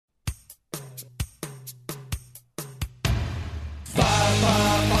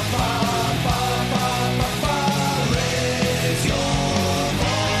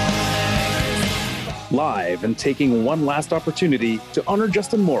live and taking one last opportunity to honor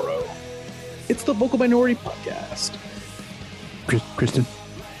Justin Morrow. It's the Vocal Minority Podcast. Kristen,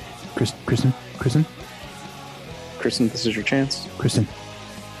 this is your chance. Kristen,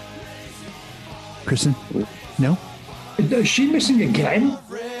 no? Is she missing again?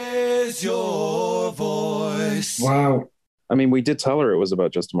 Raise your voice. Wow. I mean, we did tell her it was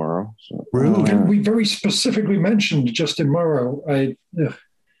about Justin Morrow. So. Rude. We very specifically mentioned Justin Morrow.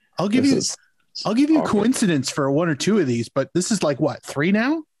 I'll give you a coincidence for one or two of these, but this is like what, 3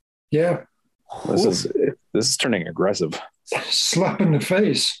 now? Yeah. This is turning aggressive. Slap in the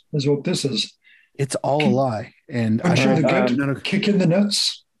face is what this is. It's all a lie. And I'm sure the kick in the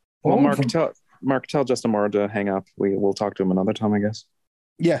nuts. Well, Mark, tell Justin Morrow to hang up. We'll talk to him another time, I guess.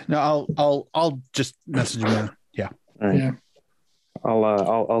 Yeah, no, I'll just message him now. Yeah. All right. Yeah.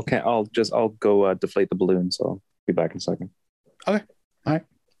 I'll go deflate the balloon. So I'll be back in a second. Okay. All right.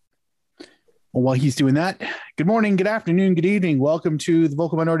 Well, while he's doing that, good morning, good afternoon, good evening. Welcome to the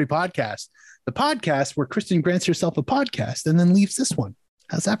Vocal Minority Podcast, the podcast where Kristen grants herself a podcast and then leaves this one.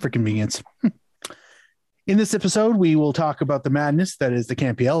 How's that for convenience? In this episode, we will talk about the madness that is the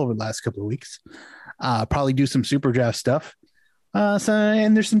CanPL over the last couple of weeks. Probably do some SuperDraft stuff.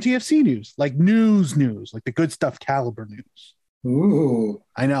 And there's some TFC news, like news, like the good stuff caliber news. Ooh.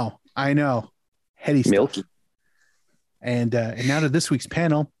 I know. Heady stuff. Milky. And now to this week's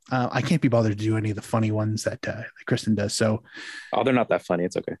panel. I can't be bothered to do any of the funny ones that Kristen does. So, they're not that funny.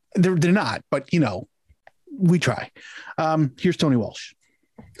 It's okay. They're not, but we try. Here's Tony Walsh.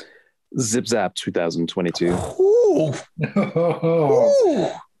 Zip Zap 2022. Ooh. Ooh.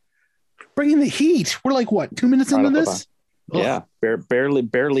 Bringing the heat. We're like what, 2 minutes into this? Yeah,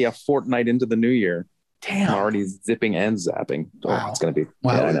 barely a fortnight into the new year. Damn, I'm already zipping and zapping. Wow. It's gonna be.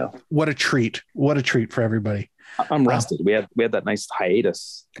 Wow, yeah, I know. What a treat for everybody. I'm rested. We had that nice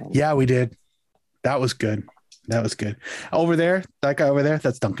hiatus. Yeah, we did. That was good. Over there, that guy over there,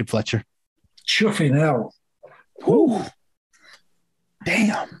 that's Duncan Fletcher. Chuffing hell. Ooh.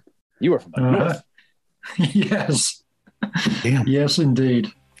 Damn. You were from the north. Yes. Damn. Yes,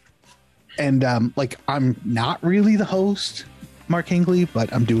 indeed. And I'm not really the host, Mark Hingley,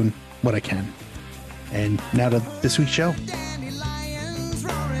 but I'm doing what I can. And now to this week's show. Dandelions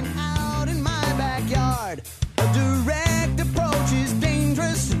roaring out in my backyard. A direct approach is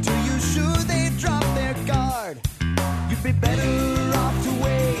dangerous until you sure they drop their guard. You'd be better off to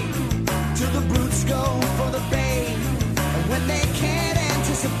wait till the brutes go for the bait. And when they can't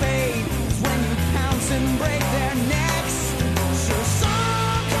anticipate is when you pounce and break their necks. So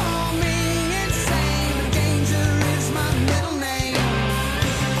some call me insane, but danger is my middle name.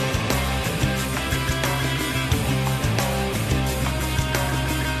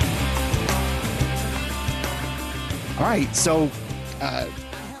 All right, so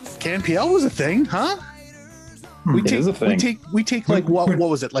CanPL was a thing, huh? We take like what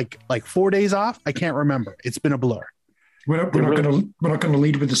was it, like 4 days off? I can't remember. It's been a blur. We're not gonna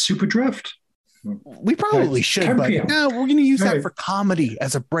lead with the SuperDraft. We probably should, but no, we're gonna use that for comedy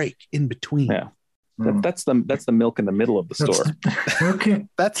as a break in between. Yeah. That's the milk in the middle of the store. Okay.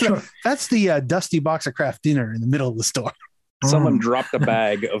 That's the dusty box of craft dinner in the middle of the store. Someone dropped a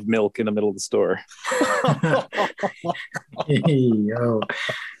bag of milk in the middle of the store.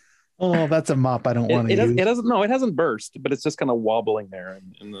 Oh, that's a mop I don't want to use. It hasn't burst, but it's just kind of wobbling there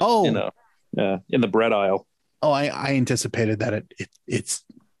in the bread aisle. Oh, I anticipated that it's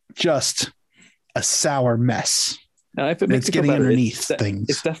just a sour mess. If it makes it's getting better, underneath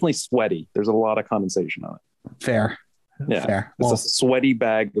things. It's definitely sweaty. There's a lot of condensation on it. Fair. Yeah. Fair. It's a sweaty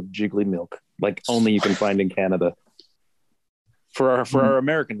bag of jiggly milk, like only you can find in Canada. For our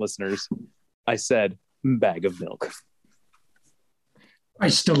American listeners, I said bag of milk. I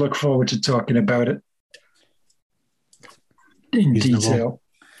still look forward to talking about it in detail.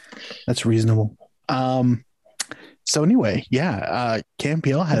 That's reasonable. So anyway,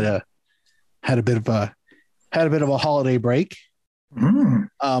 CanPL had a bit of a holiday break.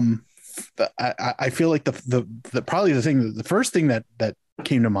 I feel like the first thing that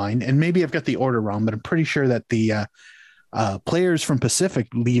came to mind, and maybe I've got the order wrong, but I'm pretty sure that the players from Pacific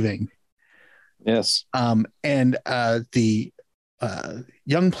leaving. Yes. And the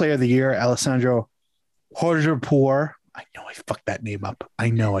young player of the year, Alessandro Horjapur. I know I fucked that name up.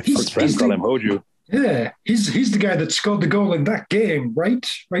 His friends call him Hoju. Yeah, he's the guy that scored the goal in that game, right?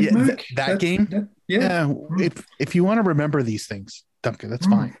 Right, yeah, Mark? That game? Yeah. If you want to remember these things, Duncan, that's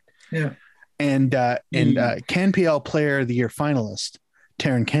fine. Yeah. And CanPL Player of the Year finalist,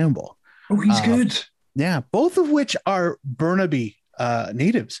 Taryn Campbell. Oh, he's good. Yeah, both of which are Burnaby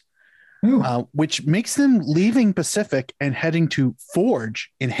natives, which makes them leaving Pacific and heading to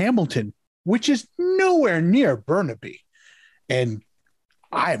Forge in Hamilton, which is nowhere near Burnaby. And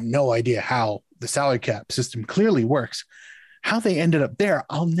I have no idea how the salary cap system clearly works. How they ended up there,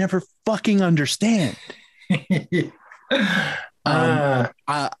 I'll never fucking understand. I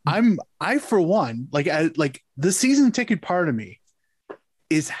for one, like the season ticket part of me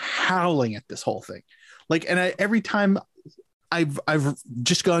is howling at this whole thing. Like, and every time I've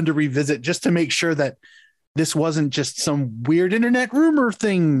just gone to revisit just to make sure that this wasn't just some weird internet rumor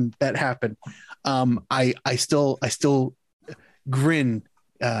thing that happened. I still grin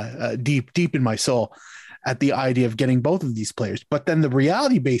deep in my soul at the idea of getting both of these players. But then the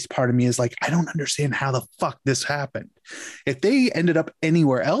reality-based part of me is like, I don't understand how the fuck this happened. If they ended up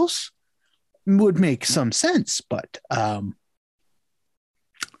anywhere else, it would make some sense. But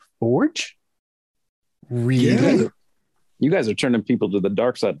Forge? Really? Yeah. You guys are turning people to the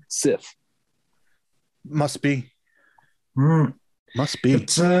dark side of Sith. Must be. Must be.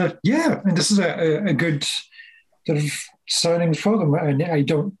 It's yeah, and this is a good sort of signing for them. And I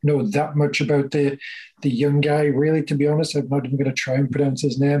don't know that much about the young guy, really, to be honest. I'm not even going to try and pronounce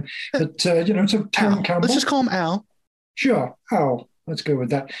his name. But so Taron Campbell. Let's just call him Al. Sure, Al. Let's go with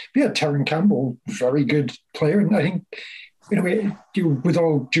that. But yeah, Taron Campbell, very good player, and I think, in a way, with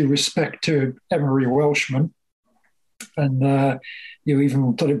all due respect to Emery Welshman, and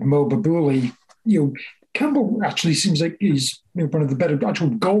even sort of Mo Babouli, Campbell actually seems like he's one of the better actual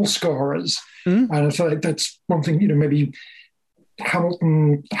goal scorers. And I feel like that's one thing, maybe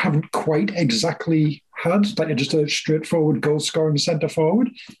Hamilton haven't quite exactly had, like just a straightforward goal scoring centre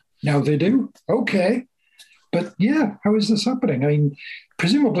forward. Now they do. Okay. But yeah, how is this happening? I mean,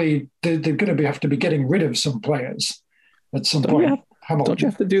 presumably they're going to have to be getting rid of some players at some point. Don't you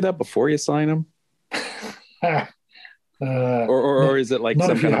have to do that before you sign them? Or is it like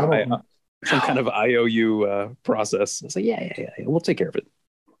some kind of IOU process? It's like, yeah, we'll take care of it.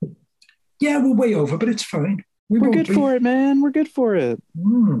 Yeah, we're way over, but it's fine. We're good for it, man. We're good for it.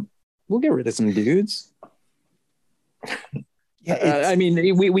 We'll get rid of some dudes. Yeah, I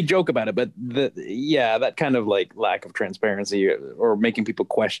mean, we joke about it, but that kind of like lack of transparency or making people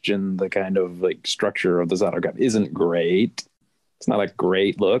question the kind of like structure of the salary cap isn't great. It's not a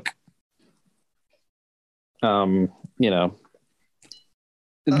great look. There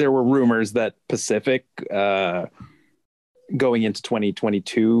were rumors that Pacific going into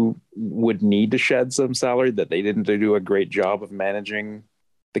 2022 would need to shed some salary, that they didn't do a great job of managing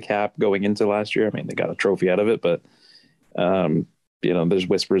the cap going into last year. I mean, they got a trophy out of it, but there's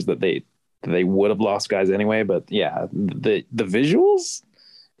whispers that they would have lost guys anyway. But yeah, the visuals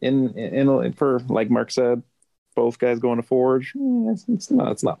in for, like Mark said, both guys going to Forge, it's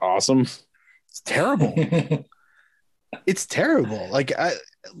not awesome. It's terrible. It's terrible. Like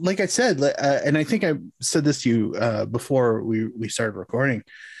I said, and I think I said this to you before we started recording,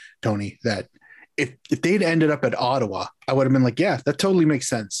 Tony, that if they'd ended up at Ottawa, I would have been like, yeah, that totally makes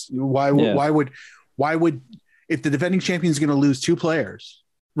sense. Why would if the defending champion is going to lose two players,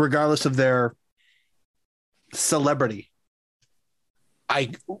 regardless of their celebrity,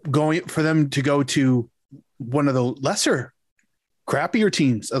 going for them to go to one of the lesser, crappier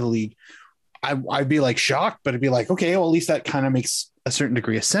teams of the league, I'd be like shocked, but it'd be like, okay, well, at least that kind of makes a certain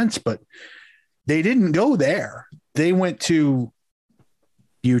degree of sense. But they didn't go there. They went to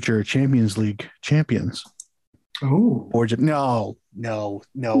future Champions League champions. Oh, or no.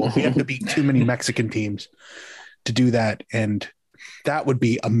 We have to beat too many Mexican teams to do that, and that would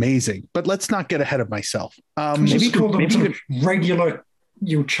be amazing. But let's not get ahead of myself. Maybe call them regular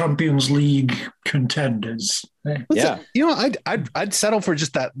Champions League contenders. Yeah, I'd settle for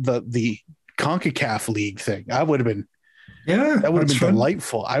just that the CONCACAF league thing. That would have been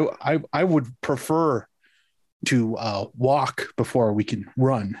delightful. I would prefer to walk before we can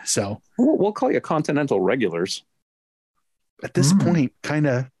run. So we'll call you continental regulars. At this point, kind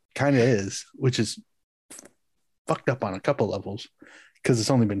of is, which is fucked up on a couple levels because it's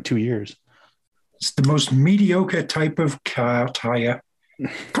only been 2 years. It's the most mediocre type of car tire.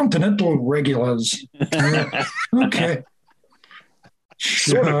 Continental regulars. Okay.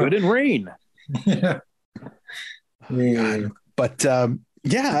 Sort of good in rain. Yeah. But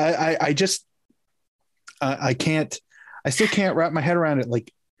I just I still can't wrap my head around it.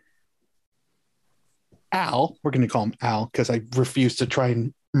 Like Al, we're going to call him Al because I refuse to try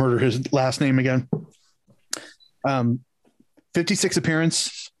and murder his last name again. 56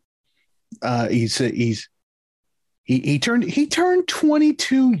 appearance. He turned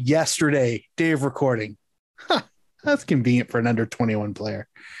 22 yesterday, day of recording. Huh, that's convenient for an under 21 player.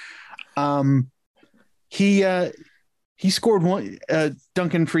 He scored one,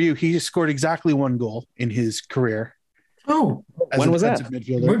 Duncan, for you. He just scored exactly one goal in his career. Oh, as When a was that? defensive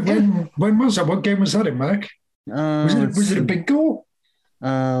midfielder. When was that? What game was that in, Mark? Was it a big goal?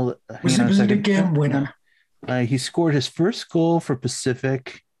 Was it a game winner? He scored his first goal for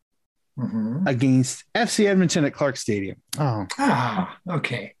Pacific Mm-hmm. against FC Edmonton at Clark Stadium. Oh,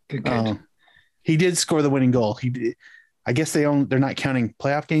 Okay. Good. he did score the winning goal. I guess they're not counting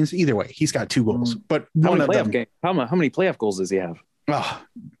playoff games. Either way, he's got 2 goals. But How one many of them, how many playoff goals does he have? oh,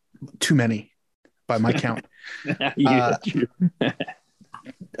 too many by my count.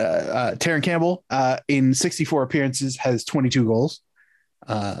 Taron Campbell in 64 appearances has 22 goals.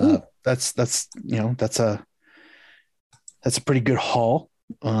 That's a pretty good haul.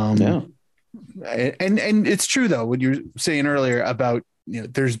 Yeah. And it's true though, what you're saying earlier about,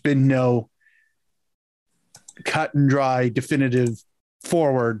 there's been no cut and dry definitive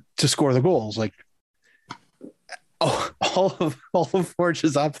forward to score the goals. Like all of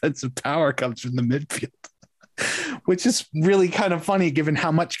Forge's offensive power comes from the midfield, which is really kind of funny given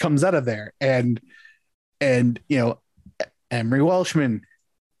how much comes out of there. And Emery Welshman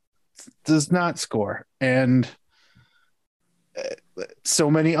does not score, and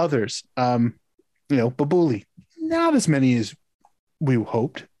so many others. Babuli, not as many as we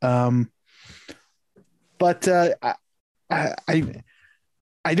hoped. But I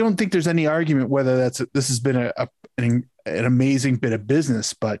don't think there's any argument whether this has been an amazing bit of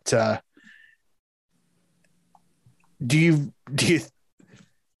business. But do you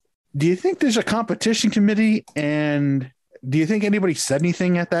think there's a competition committee, and do you think anybody said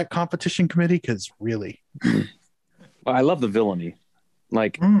anything at that competition committee? Because really, I love the villainy.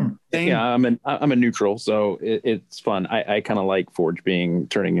 Like, yeah, I'm a neutral, so it's fun. I kind of like Forge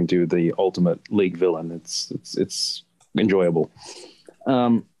turning into the ultimate league villain. It's enjoyable.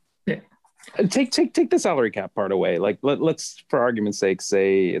 Take the salary cap part away. Like, let's for argument's sake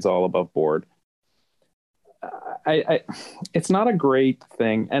say it's all above board. It's not a great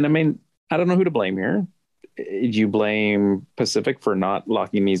thing, and I mean, I don't know who to blame here. Do you blame Pacific for not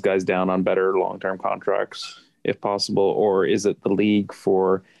locking these guys down on better long-term contracts, if possible, or is it the league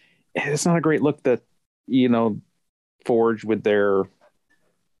for? It's not a great look that Forge, with their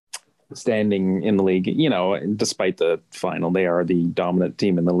standing in the league, despite the final, they are the dominant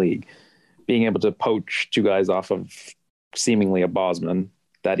team in the league. Being able to poach 2 guys off of seemingly a Bosman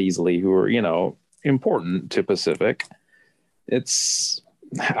that easily, who are important to Pacific.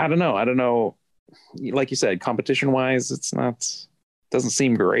 I don't know. Like you said, competition wise, doesn't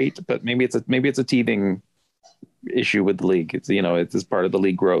seem great, but maybe it's a teething issue with the league. It's part of the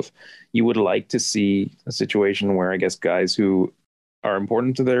league growth. You would like to see a situation where I guess guys who are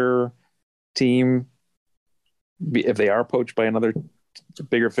important to their team, if they are poached by another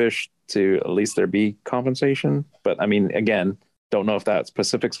bigger fish, to at least there be compensation. But I mean, again, don't know if that's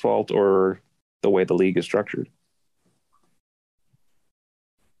Pacific's fault or the way the league is structured.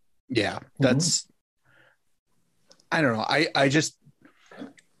 Yeah, that's. I don't know. I just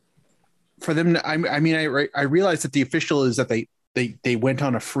for them. I realize that the official is that they went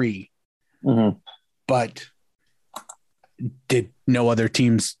on a free, but did no other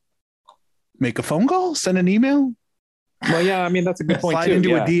teams make a phone call, send an email? Well, yeah, I mean that's a good point. Slide too.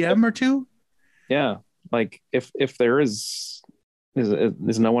 into a DM or two. Yeah, like if there is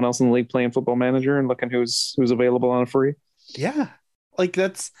no one else in the league playing Football Manager and looking who's available on a free. Yeah, like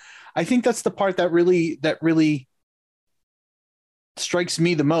I think that's the part that really strikes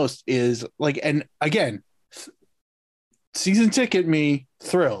me the most is like, and again, season ticket me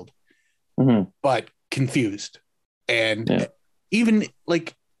thrilled, but confused, and even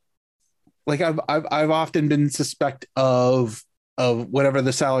like I've often been suspect of whatever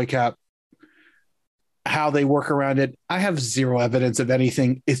the salary cap, how they work around it. I have zero evidence of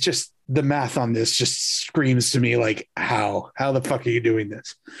anything. It's just the math on this just screams to me like, how the fuck are you doing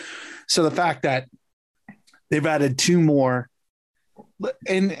this? So the fact that they've added 2 more,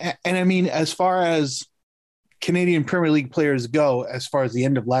 and I mean, as far as Canadian Premier League players go, as far as the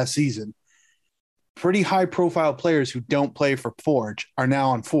end of last season, pretty high profile players who don't play for Forge are now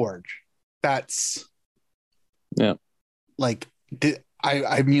on Forge. That's like,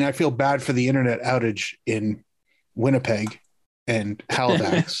 I mean, I feel bad for the internet outage in Winnipeg and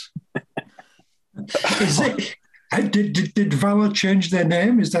Halifax. Did Valor change their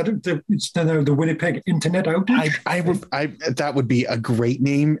name? Is that it's the Winnipeg Internet outage? That would be a great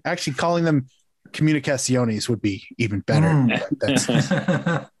name. Actually, calling them Comunicaciones would be even better.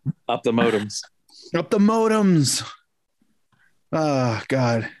 Up the modems. Up the modems. Oh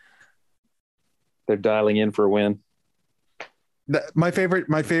God. They're dialing in for a win. My favorite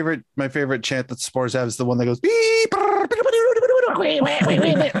chant that Spurs have is the one that goes beep.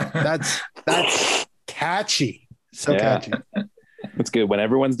 That's catchy. So catchy. It's good when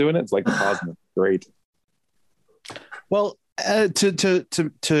everyone's doing it. It's like the positive. Great. Well,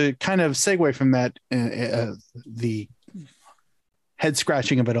 to kind of segue from that, the head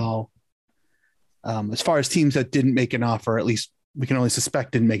scratching of it all, as far as teams that didn't make an offer, at least we can only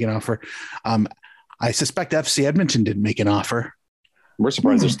suspect didn't make an offer. I suspect FC Edmonton didn't make an offer. We're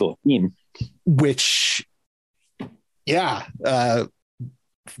surprised there's still a team. Which, yeah,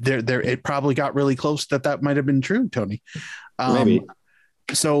 there it probably got really close that might have been true, Tony. Maybe.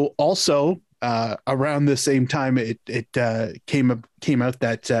 So also around the same time, it came out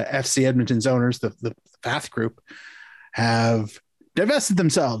that FC Edmonton's owners, the Path Group, have divested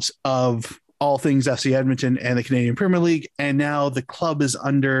themselves of all things FC Edmonton and the Canadian Premier League, and now the club is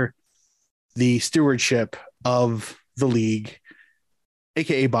under the stewardship of the league,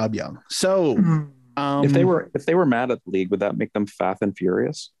 aka Bob Young. So, if they were mad at the league, would that make them fat and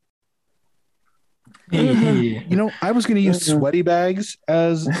furious? I was going to use sweaty bags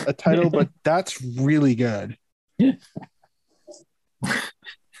as a title, but that's really good.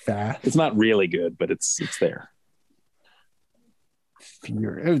 Fat. It's not really good, but it's there.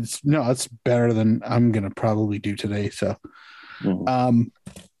 It's better than I'm going to probably do today. So,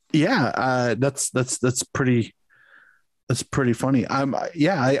 that's pretty funny.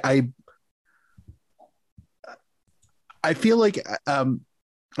 I feel like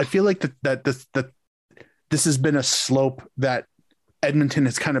that this has been a slope that Edmonton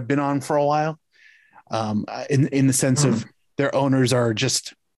has kind of been on for a while, in the sense of their owners are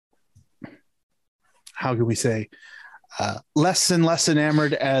just, how can we say, less and less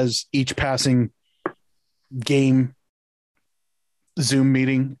enamored as each passing game Zoom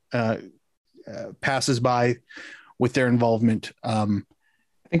meeting passes by with their involvement. I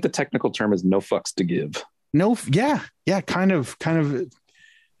think the technical term is no fucks to give. Kind of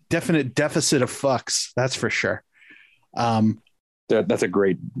definite deficit of fucks. That's for sure. That's a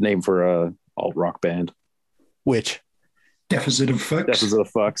great name for a alt rock band. Which deficit of fucks? Deficit of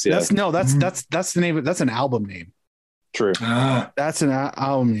fucks. Yeah. That's the name. That's an album name. True. That's an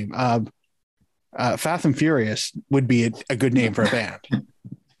album name. Fast and Furious would be a good name for a band.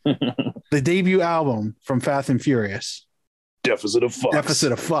 The debut album from Fast and Furious. Deficit of fucks.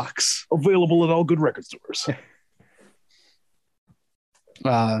 Deficit of fucks. Available at all good record stores.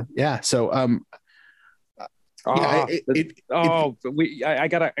 Can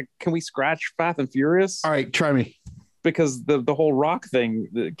we scratch Fast and Furious? All right, try me. Because the whole rock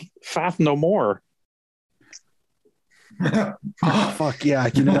thing, Fast no more. Oh, fuck yeah.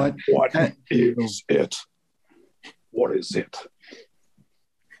 You know what? What is it? What is it?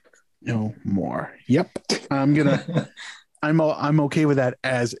 No more. Yep. I'm okay with that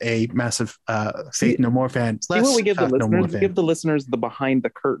as a massive Faith No More fan. We give the listeners, give the listeners the behind the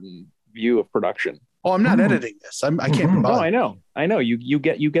curtain view of production. Oh, I'm not editing this. I can't be bothered. No, I know. You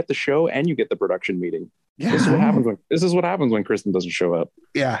get the show and you get the production meeting. Yeah. This is what happens when Kristen doesn't show up.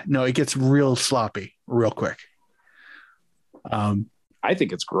 Yeah, no, it gets real sloppy real quick. I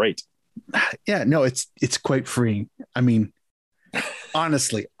think it's great. Yeah, no, it's quite freeing. I mean,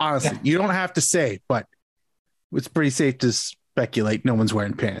 honestly, you don't have to say, but it's pretty safe to speculate no one's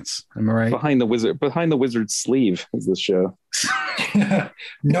wearing pants. Am I right? Behind the wizard's sleeve is this show.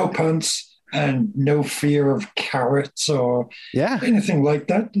 No pants and no fear of carrots or anything like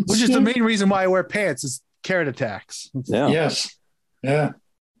that. Which is the main reason why I wear pants is carrot attacks. Yeah. Yes. Yeah.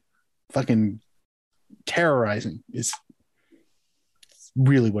 Fucking terrorizing is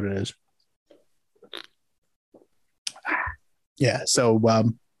really what it is. Yeah. So,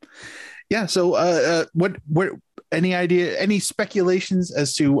 what any idea, any speculations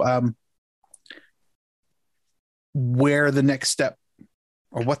as to where the next step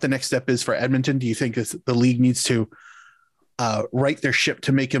or what the next step is for Edmonton? Do you think the league needs to right their ship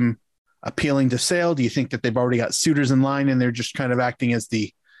to make him appealing to sale? Do you think that they've already got suitors in line and they're just kind of acting as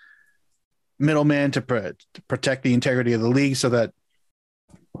the middleman to protect the integrity of the league so that?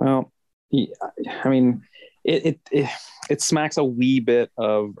 Well, I mean, it smacks a wee bit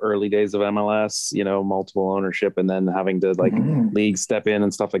of early days of MLS, multiple ownership and then having to league step in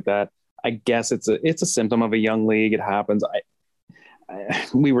and stuff like that. I guess it's a symptom of a young league. It happens.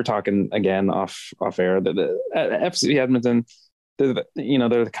 We were talking again off air that the FC Edmonton, they're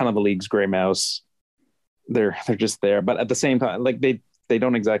kind of the league's gray mouse. They're just there, but at the same time, they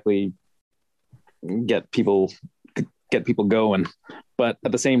don't exactly get people going, but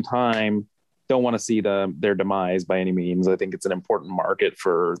at the same time, don't want to see their demise by any means. I think it's an important market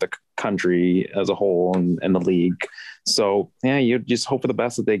for the country as a whole and the league. So yeah, you just hope for the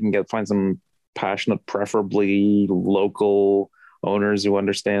best that they can find some passionate, preferably local owners who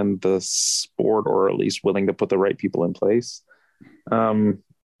understand the sport or at least willing to put the right people in place.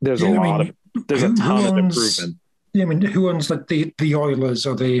 There's Yeah, a I lot mean, of there's a who ton of owns- improvement. Yeah, I mean, who owns like the Oilers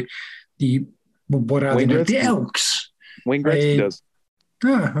or the what are Wayne they? Like, the Gretzky. Elks. Wayne Gretzky does.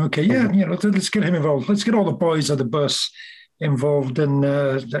 Okay, yeah, let's get him involved. Let's get all the boys of the bus involved in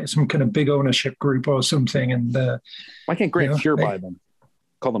some kind of big ownership group or something. And Why can't Grant Fuhr buy them?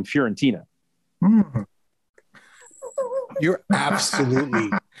 Call them Fiorentina. You're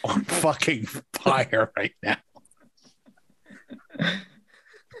absolutely on fucking fire right now.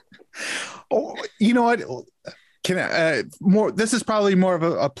 Oh, you know what? Can I more? This is probably more of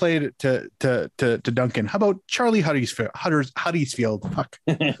a play to Duncan. How about Charlie Huddersfield? Fuck.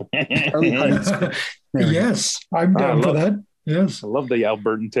 Charlie Huddersfield. Yes, I'm down for that. Yes. I love the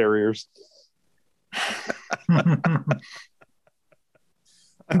Albertan Terriers.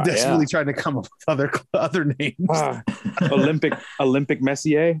 I'm desperately trying to come up with other names. Olympic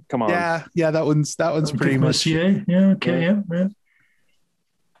Messier. Come on. Yeah. That one's pretty much. Messier. Yeah. Okay. Yeah.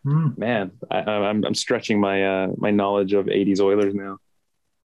 Man, I'm stretching my my knowledge of '80s Oilers now.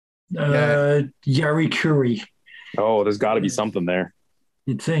 Yari Curry. Oh, there's got to be something there.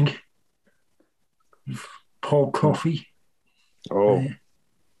 You'd think. Paul Coffey. Oh.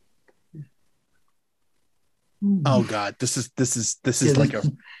 Oh God, this is like a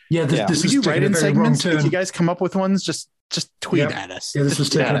This is you taking write in a very wrong segments. turn. If you guys come up with ones, just tweet at us. Yeah, this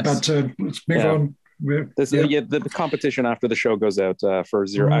is taking a bad turn. Let's move on. The competition after the show goes out for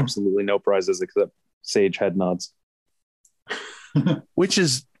zero, absolutely no prizes except sage head nods, which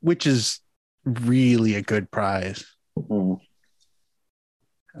is really a good prize. But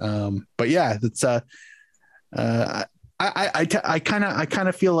yeah, that's I kind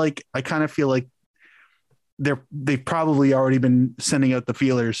of feel like they've probably already been sending out the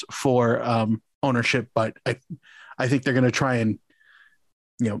feelers for ownership, but I think they're going to try and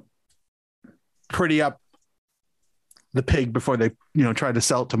pretty up the pig before they try to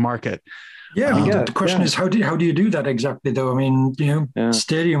sell it to market. The question is how do you do that exactly though? I mean,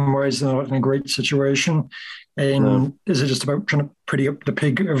 stadium wise they're not in a great situation, and is it just about trying to pretty up the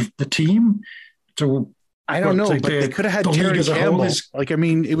pig of the team? So I don't know, but they could have had Terry Campbell.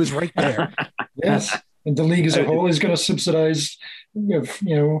 It was right there. Yes, and the league as a whole is going to subsidize,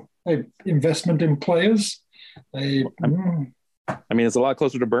 investment in players. It's a lot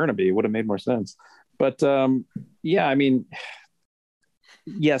closer to Burnaby. It would have made more sense. But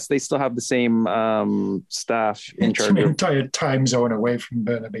yes, they still have the same staff in charge. It's an entire time zone away from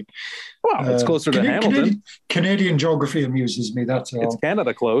Burnaby. Well, it's closer to Hamilton. Canadian geography amuses me, that's all. It's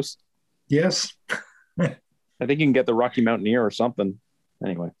Canada close. Yes. I think you can get the Rocky Mountaineer or something.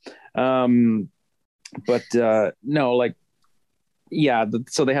 Anyway. So they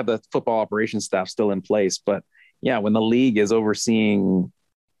have the football operations staff still in place. But yeah, when the league is overseeing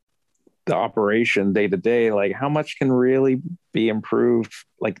the operation day to day, like how much can really be improved,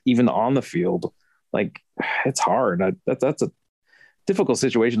 like even on the field? Like it's hard. That's a difficult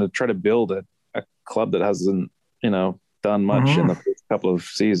situation to try to build a club that hasn't, done much in the first couple of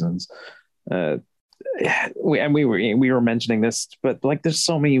seasons. We were mentioning this, but like there's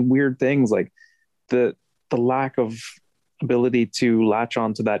so many weird things, like the lack of ability to latch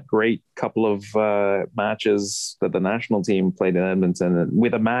onto that great couple of matches that the national team played in Edmonton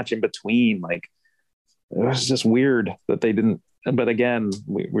with a match in between. Like it was just weird that they didn't. But again,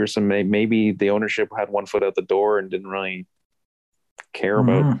 maybe the ownership had one foot out the door and didn't really care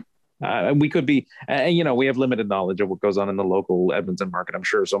about. We could be, we have limited knowledge of what goes on in the local Edmonton market. I'm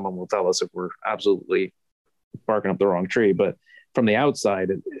sure someone will tell us if we're absolutely barking up the wrong tree. But from the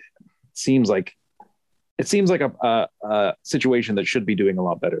outside, it seems like a situation that should be doing a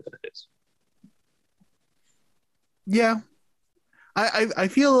lot better than it is. Yeah, I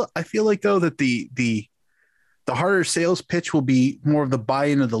feel like though that the harder sales pitch will be more of the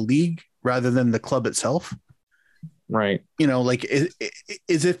buy-in of the league rather than the club itself. Right. Like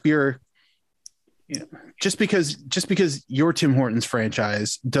is if you're, just because your Tim Hortons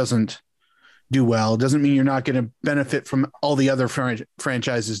franchise doesn't do well, doesn't mean you're not going to benefit from all the other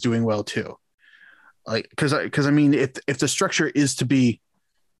franchises doing well too. Like, because if the structure is to be,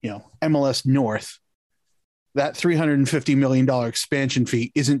 MLS North, that $350 million expansion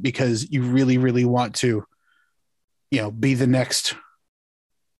fee isn't because you really, really want to, be the next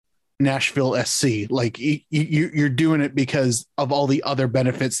Nashville SC. Like you're doing it because of all the other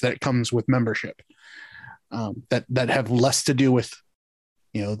benefits that comes with membership, that have less to do with,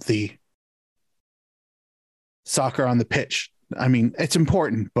 the soccer on the pitch. I mean, it's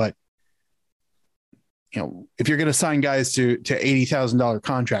important, but if you're going to sign guys to $80,000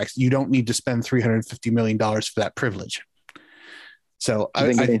 contracts, you don't need to spend $350 million for that privilege. So do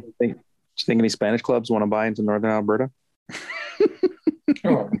you think any Spanish clubs want to buy into Northern Alberta?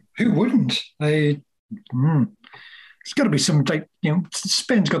 Oh, who wouldn't? There's got to be some, like,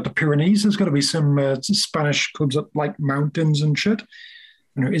 Spain's got the Pyrenees. There's got to be some Spanish clubs that like mountains and shit.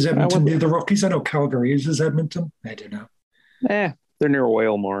 Is Edmonton near the Rockies? I know Calgary is. Is Edmonton? I don't know. They're near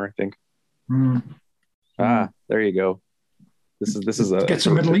oil more, I think. There you go. This is get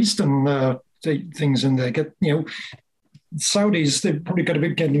some Middle Eastern things in there. Get Saudis. They're probably going to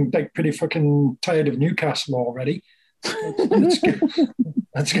be getting like pretty fucking tired of Newcastle already.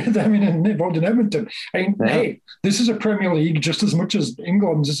 Let's get them involved in Edmonton. Hey, this is a Premier League just as much as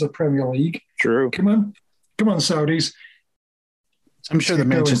England's is a Premier League. True. Come on, Saudis. I'm sure the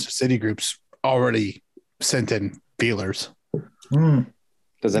Manchester City group's already sent in feelers.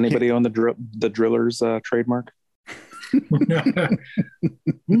 Does anybody own the Drillers trademark?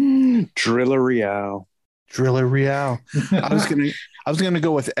 Driller Real. I was gonna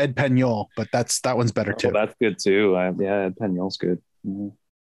go with Ed Peñol, but that one's better too. That's good too. Ed Peñol's good.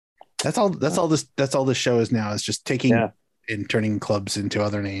 That's all this show is now, is just taking and turning clubs into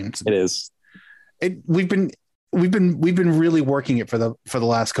other names. It is. We've been really working it for the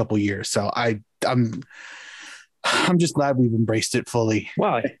last couple of years. So I'm just glad we've embraced it fully.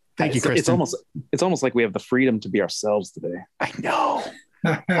 Wow. Thank you, Kristen. It's almost like we have the freedom to be ourselves today. I know.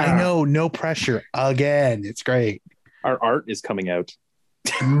 No pressure again. It's great. Our art is coming out.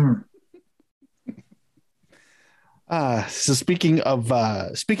 So speaking of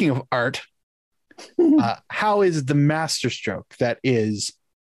art, how is the masterstroke that is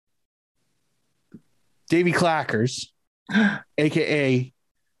Davy Clackers, aka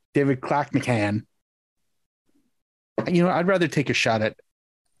David Clacknacan? I'd rather take a shot at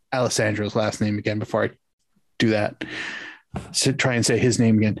Alessandro's last name again before I do that. So try and say his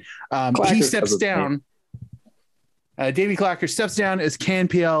name again. He steps down. Davy Clacker steps down as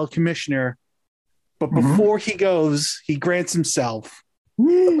CanPL commissioner, but before he goes, he grants himself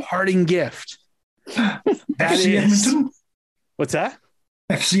a parting gift. FC Edmonton? What's that?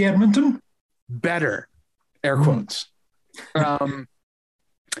 FC Edmonton? Better. Air quotes. Grants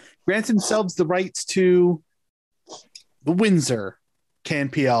himself the rights to the Windsor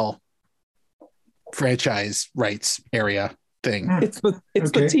CanPL franchise rights area thing. It's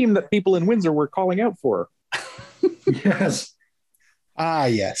the team that people in Windsor were calling out for. Yes.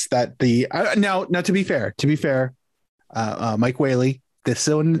 Yes. That the now to be fair, Mike Whaley, this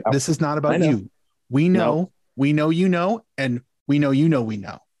is not about you. We know, you know, and we know, you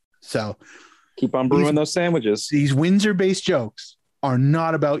know. So keep on brewing those sandwiches. These Windsor-based jokes are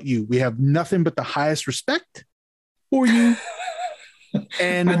not about you. We have nothing but the highest respect for you.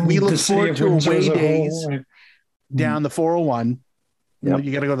 And we look forward to away days down the 401. Yep.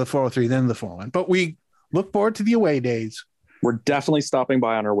 You got to go to the 403, then the 401. But we look forward to the away days. We're definitely stopping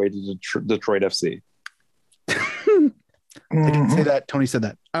by on our way to Detroit FC. I didn't say that. Tony said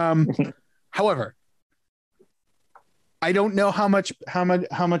that. However, I don't know how much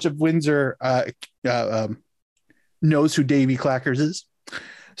of Windsor knows who Davy Clackers is.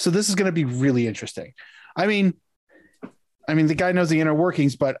 So this is going to be really interesting. I mean, the guy knows the inner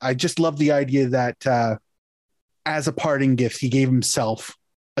workings, but I just love the idea that as a parting gift, he gave himself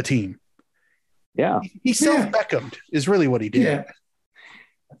a team. Yeah. He self-Beckham'd is really what he did.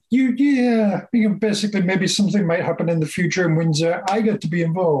 Yeah. Basically, maybe something might happen in the future in Windsor. I get to be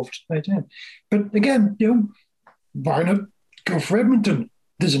involved. I did. But again, why not go for Edmonton?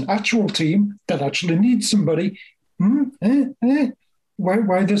 There's an actual team that actually needs somebody.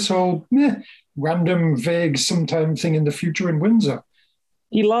 Why this whole random, vague, sometime thing in the future in Windsor?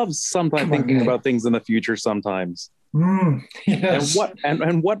 He loves sometimes thinking about things in the future sometimes. Yes.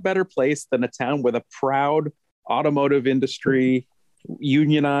 And what better place than a town with a proud automotive industry,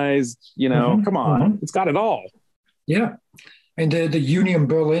 unionized, come on, it's got it all. Yeah. And the Union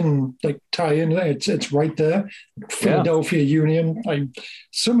Berlin tie-in, it's right there. Philadelphia Union.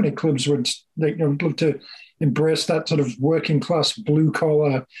 So many clubs would love to embrace that sort of working class, blue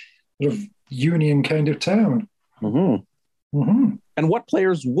collar sort of union kind of town. And what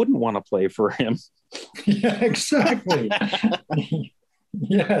players wouldn't want to play for him? Yeah, exactly.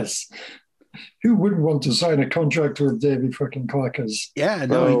 Yes. Who wouldn't want to sign a contract with Davy fucking Clackers? Yeah,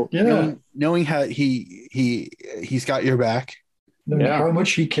 knowing how he's got your back. How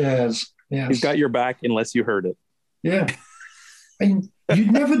much he cares. Yeah, he's got your back unless you heard it. Yeah, they're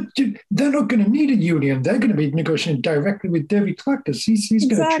not going to need a union. They're going to be negotiating directly with Davy Clackers. He's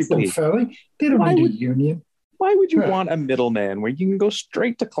going to treat them fairly. They don't need a union. Why would you want a middleman where you can go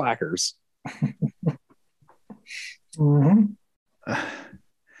straight to Clackers?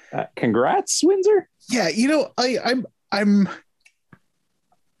 Congrats, Windsor. Yeah,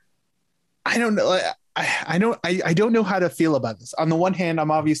 I don't know. I don't know how to feel about this. On the one hand,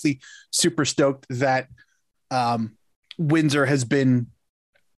 I'm obviously super stoked that Windsor has been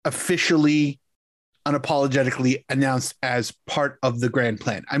officially, unapologetically announced as part of the grand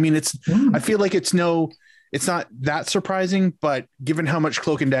plan. I mean, I feel like it's not that surprising, but given how much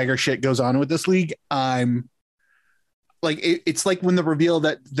cloak and dagger shit goes on with this league, I'm like, it's like when the reveal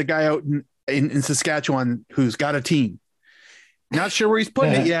that the guy out in Saskatchewan who's got a team, not sure where he's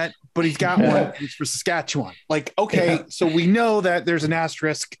putting it yet, but he's got one. It's for Saskatchewan. Like, okay, so we know that there's an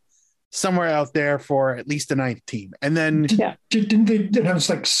asterisk somewhere out there for at least a ninth team. And then didn't they announce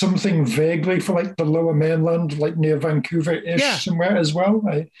like something vaguely for like the lower mainland, like near Vancouver-ish somewhere as well?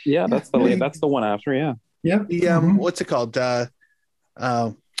 That's the one after, what's it called? I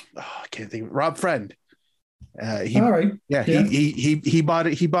can't think. Rob Friend. He bought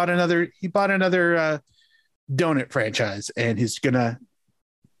it. He bought another donut franchise, and he's gonna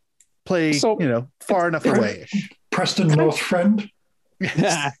play far enough away. Preston North Friend.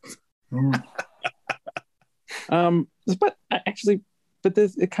 But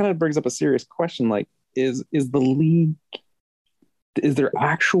this, it kind of brings up a serious question. Like, is the league, is there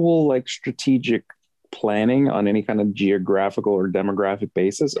actual like strategic planning on any kind of geographical or demographic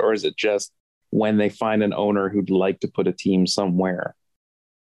basis, or is it just when they find an owner who'd like to put a team somewhere?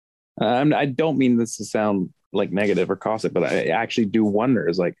 I don't mean this to sound like negative or caustic, but I actually do wonder,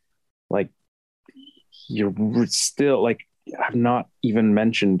 is like you're still like, I've not even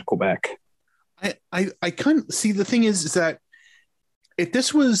mentioned Quebec. I couldn't see. The thing is that if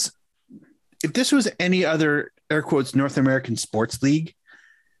this was any other air quotes North American sports league,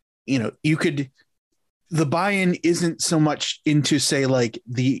 the buy-in isn't so much into, say, like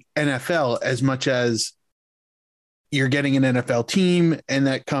the NFL as much as you're getting an NFL team, and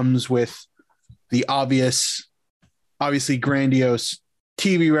that comes with the obviously grandiose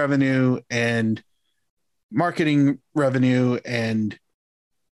TV revenue and marketing revenue and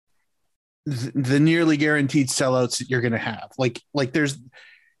the nearly guaranteed sellouts that you're going to have. Like there's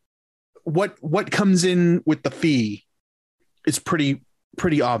what comes in with the fee is pretty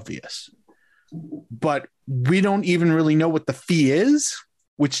obvious, but we don't even really know what the fee is,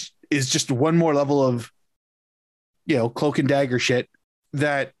 which is just one more level of, cloak and dagger shit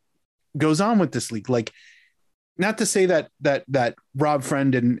that goes on with this league. Like, not to say that Rob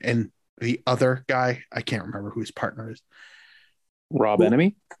Friend and the other guy, I can't remember who his partner is. Rob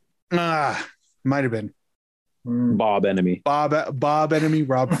Enemy? Might have been. Bob Enemy. Bob Enemy,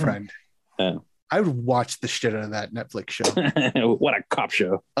 Rob Friend. Yeah. I would watch the shit out of that Netflix show. What a cop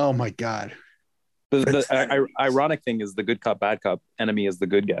show. Oh my God. The ironic thing is the good cop, bad cop, Enemy is the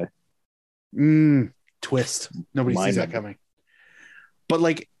good guy. Twist. Nobody sees that coming. But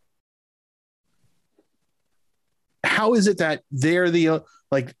like, how is it that they're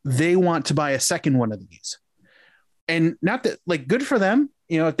they want to buy a second one of these? And not that, like, good for them,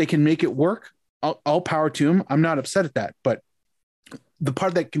 if they can make it work, all power to them. I'm not upset at that. But the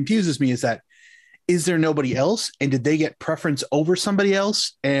part that confuses me is that, is there nobody else? And did they get preference over somebody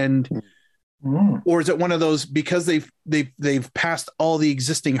else? And or is it one of those, because they've passed all the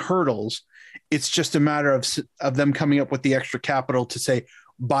existing hurdles, it's just a matter of them coming up with the extra capital to say,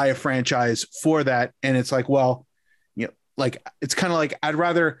 buy a franchise for that. And it's like, well, like, it's kind of like, I'd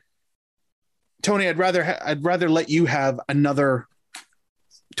rather let you have another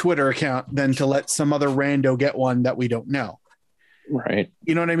Twitter account than to let some other rando get one that we don't know. Right.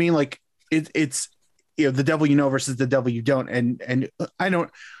 You know what I mean? Like, it's the devil you know versus the devil you don't. And I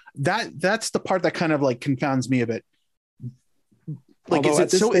don't, that's the part that kind of like confounds me a bit. Like, is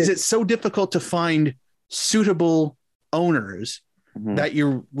it so difficult to find suitable owners that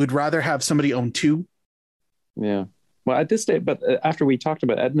you would rather have somebody own two? Yeah. Well, at this stage, but after we talked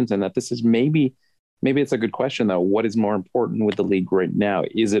about Edmonton, that this is maybe it's a good question though. What is more important with the league right now?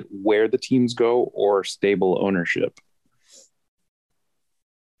 Is it where the teams go or stable ownership?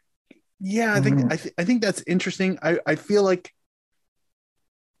 Yeah, I think that's interesting. I feel like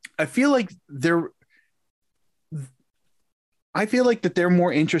that they're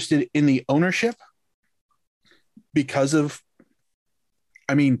more interested in the ownership because of,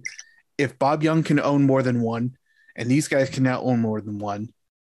 I mean, if Bob Young can own more than one, and these guys can now own more than one,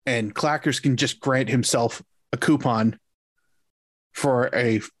 and Clackers can just grant himself a coupon for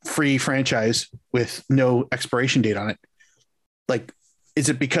a free franchise with no expiration date on it. Like, is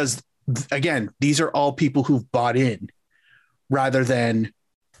it because, again, these are all people who've bought in rather than,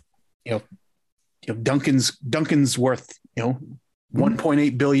 Duncan's worth,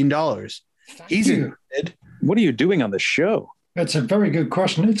 $1.8 billion. He's interested. What are you doing on the show? That's a very good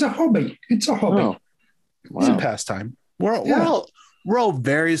question. It's a hobby. Oh. Wow. It's a pastime. We're all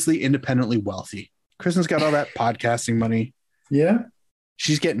variously independently wealthy. Kristen's got all that podcasting money. Yeah.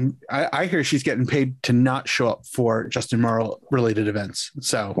 She's getting, I hear she's getting paid to not show up for Justin Morrow related events.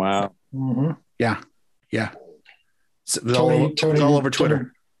 So, Wow. Mm-hmm. Yeah. So it was all over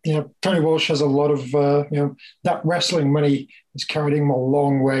Twitter. Tony Walsh has a lot of, that wrestling money is carrying him a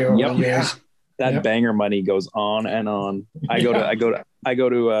long way over the years. That banger money goes on and on. I go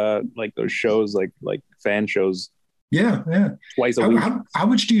to like those shows, like fan shows. Yeah. Twice a week. How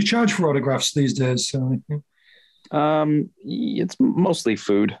much do you charge for autographs these days? It's mostly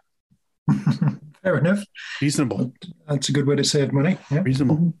food. Fair enough. Reasonable. That's a good way to save money. Yeah.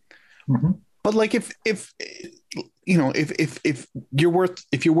 Reasonable. Mm-hmm. But like if you're worth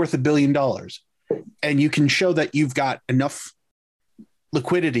 $1 billion and you can show that you've got enough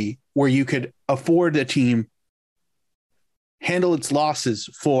liquidity where you could afford a team handle its losses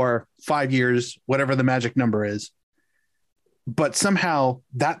for 5 years, whatever the magic number is, but somehow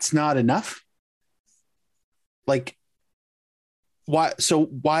that's not enough. Like, why? So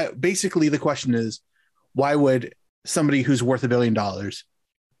why? Basically, the question is, why would somebody who's worth $1 billion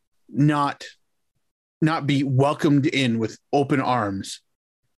not be welcomed in with open arms,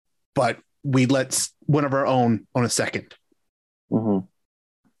 but we let one of our own on a second? Mm-hmm.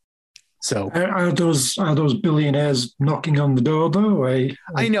 So are those billionaires knocking on the door though?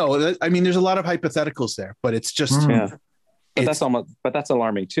 I know that. I mean, there's a lot of hypotheticals there, but it's just But that's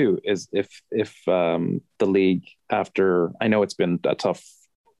alarming too. Is if the league, after, I know it's been a tough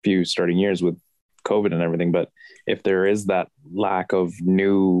few starting years with COVID and everything, but if there is that lack of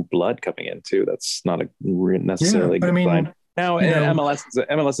new blood coming in too, that's not a necessarily good sign. Now,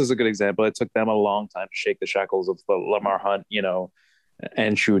 MLS is a good example. It took them a long time to shake the shackles of the Lamar Hunt,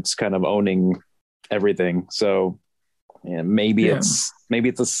 and Schutz kind of owning everything. So maybe it's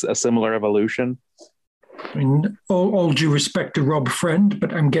a similar evolution. I mean, all due respect to Rob Friend,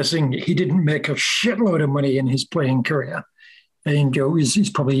 but I'm guessing he didn't make a shitload of money in his playing career. And he's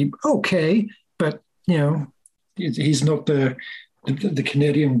probably okay, but he's not the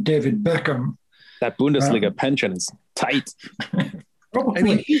Canadian David Beckham. That Bundesliga pension is tight. Probably. I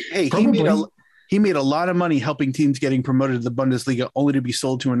mean, he made a lot of money helping teams getting promoted to the Bundesliga, only to be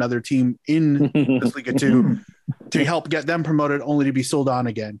sold to another team in Bundesliga 2 to help get them promoted, only to be sold on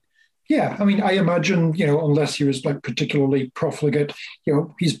again. Yeah, I mean, I imagine, unless he was like particularly profligate,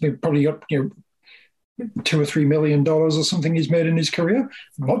 he's been probably up, $2 or $3 million or something he's made in his career.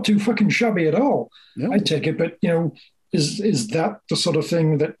 Not too fucking shabby at all. No. I take it, but is that the sort of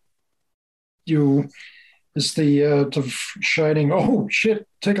thing that is the sort of shining? Oh shit!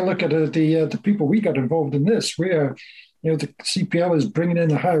 Take a look at the people we got involved in this. Where the CPL is bringing in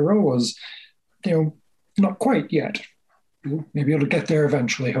the high rollers. Not quite yet. Maybe it'll get there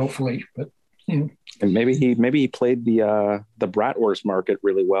eventually, hopefully. But and maybe he played the bratwurst market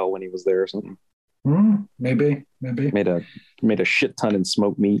really well when he was there or something. Maybe made a shit ton in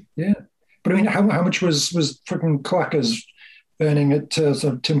smoked meat. Yeah, but I mean, how much was freaking Clackers earning at sort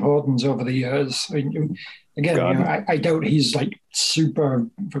of Tim Hortons over the years? I mean, again, I doubt he's like super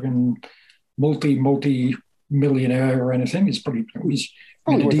freaking multi millionaire or anything. He's made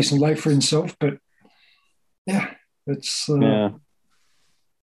a decent life for himself, but yeah. It's no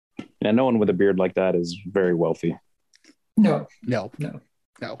one with a beard like that is very wealthy. No,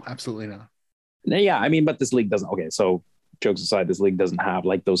 absolutely not. Yeah, I mean, but this league doesn't. Okay, so jokes aside, this league doesn't have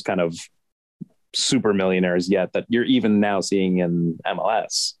like those kind of super millionaires yet that you're even now seeing in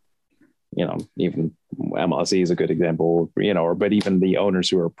MLS. Even MLSE is a good example. But even the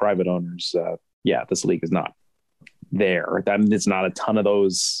owners who are private owners, this league is not there. It's not a ton of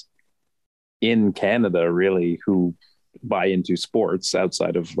those in Canada really who buy into sports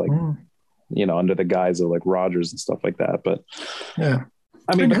outside of like under the guise of like Rogers and stuff like that. But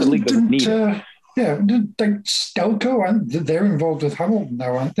I mean, but the league doesn't need it. Did like Stelco, they're involved with Hamilton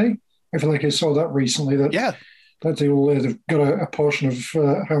now, aren't they? I feel like I saw that recently. That they've got a portion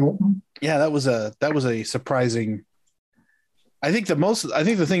of Hamilton. Yeah, that was a surprising. I think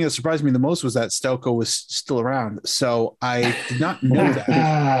the thing that surprised me the most was that Stelco was still around. So I did not know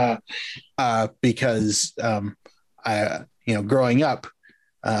that because growing up,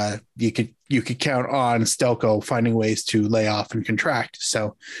 you could count on Stelco finding ways to lay off and contract.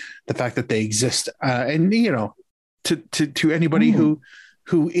 So the fact that they exist, and to anybody who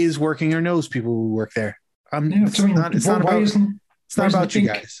is working or knows people who work there, it's not about you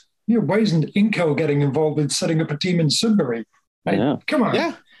guys. Why isn't Inco getting involved in setting up a team in Sudbury? Come on.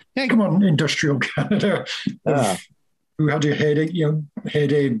 Yeah. Come on, industrial Canada. Who had your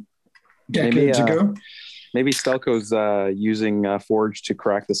heyday decades ago. Maybe Stelco's using Forge to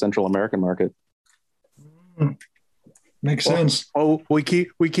crack the Central American market. Makes sense. Oh, we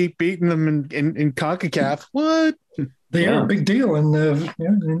keep beating them in CONCACAF. What? They are a big deal in the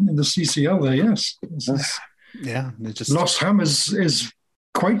CCL there. Yes, It just Lost Ham is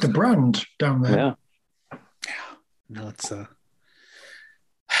quite the brand down there. Yeah. No, it's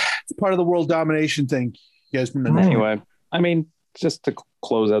part of the world domination thing. You guys remember that? Anyway, I mean, just to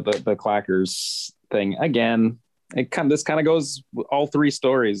close out the Clackers thing again, this kind of goes all three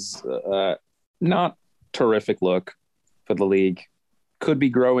stories. Not terrific look for the league. Could be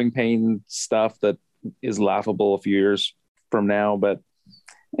growing pain stuff that is laughable a few years from now, but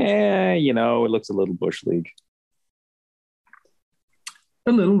it looks a little bush league.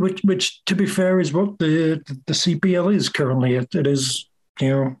 A little, which to be fair is what the CPL is currently. It is,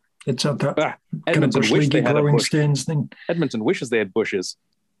 it's at that kind of bush league growing stands thing. Edmonton wishes they had bushes.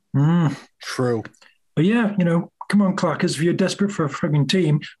 True. But yeah, come on, Clackers, if you're desperate for a frigging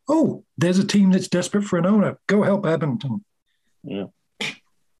team, there's a team that's desperate for an owner. Go help Edmonton. Yeah.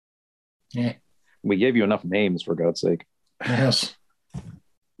 Yeah. We gave you enough names, for God's sake. Yes.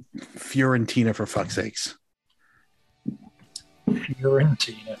 Fiorentina, for fuck's sakes.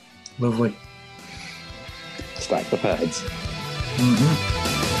 Fiorentina. Lovely. Stack the pads. Mm-hmm.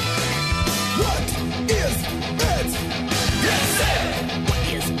 What is it? Yes, it. What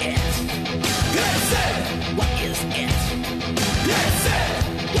is it? Yes, it. What is it? Yes, it.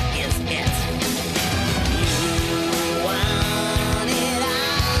 What is it? You want it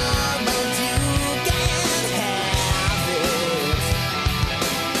all, but you can't have it.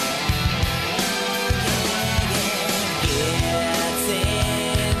 It's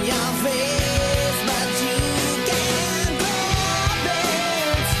in your face, but you can't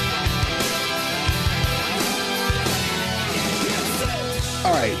grab it.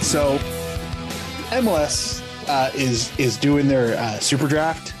 All right, so MLS is doing their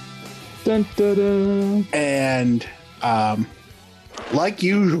SuperDraft, Dun, dun, dun. and like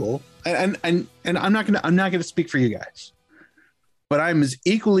usual, and I'm not gonna speak for you guys, but I'm as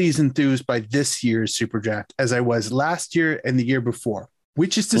equally as enthused by this year's SuperDraft as I was last year and the year before,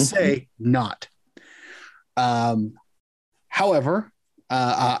 which is to say, not. However,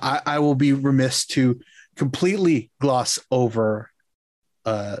 I will be remiss to completely gloss over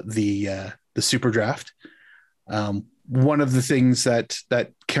the SuperDraft. One of the things that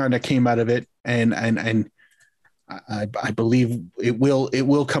kind of came out of it, and I believe it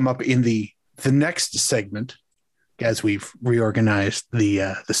will come up in the next segment as we've reorganized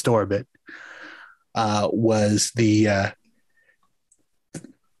the store a bit, was the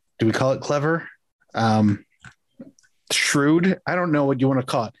do we call it clever? Shrewd? I don't know what you want to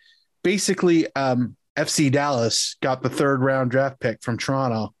call it. Basically, FC Dallas got the third round draft pick from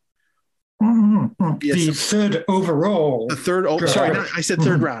Toronto. Mm-hmm. Yes. The third overall. The third. Sorry, I said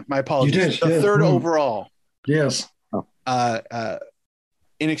third round. My apologies. You did, the yeah. third overall. Yes.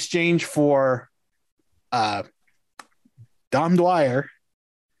 In exchange for Dom Dwyer.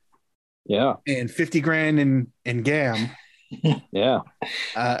 Yeah. And $50,000 in GAM. Yeah.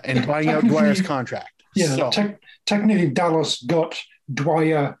 And buying out Dwyer's contract. Yeah. So, technically, Dallas got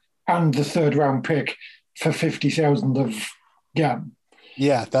Dwyer and the third round pick for 50,000 of GAM.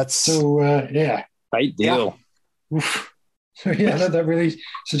 Yeah, that's so. Yeah. Tight deal. Yeah. Oof. So yeah, that really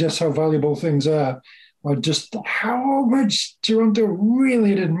suggests how valuable things are. Or just how much Toronto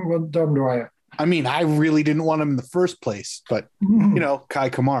really didn't want Dom Dwyer. I mean, I really didn't want him in the first place, but Kai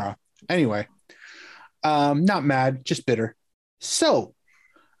Kamara. Anyway, not mad, just bitter. So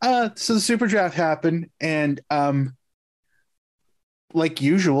the super draft happened, and like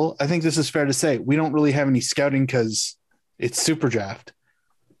usual, I think this is fair to say, we don't really have any scouting because it's super draft.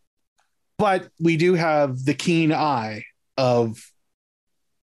 But we do have the keen eye of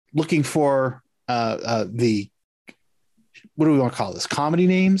looking for the, what do we want to call this? Comedy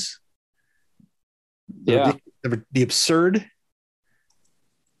names? Yeah. The absurd.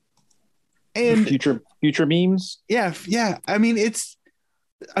 And future memes. Yeah. I mean,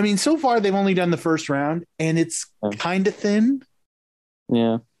 so far they've only done the first round, and it's kind of thin.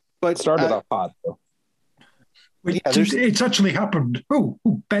 Yeah. But started off hot though. It's actually happened. Oh,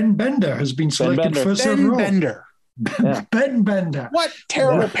 Ben Bender has been selected first overall. Ben Bender. What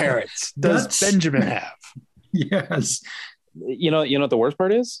terrible parents does Benjamin have? Yes. You know what the worst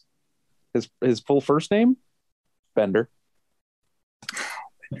part is? His full first name? Bender.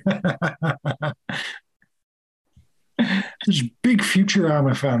 There's big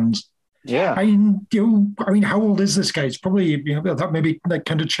Futurama fans. Yeah. I mean, how old is this guy? It's probably, that maybe that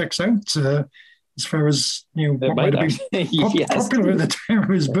kind of checks out as far as, what might have been popular at the time of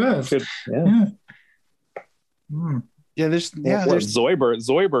his birth. Yeah. Mm. Yeah, there's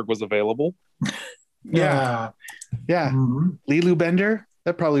Zoidberg was available. Yeah. Yeah. Mhm. Lilu Bender.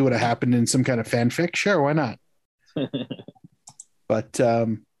 That probably would have happened in some kind of fanfic. Sure, why not? But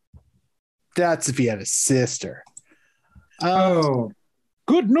that's if he had a sister. Oh,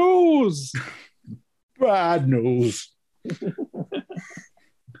 Good news. Bad news. Kip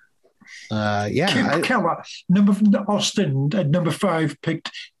Keller. Austin at number 5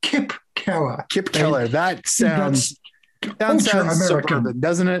 picked Kip Keller. Kip Keller. That sounds ultra American, suburban,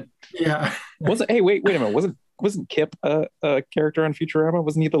 doesn't it? Yeah. Hey, wait a minute. Wasn't Kip a character on Futurama?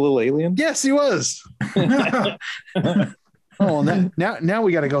 Wasn't he the little alien? Yes, he was. Oh, now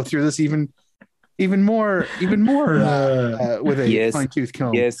we got to go through this even more with a fine-tooth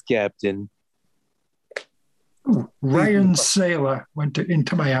comb. Yes, Captain. Ryan Saylor went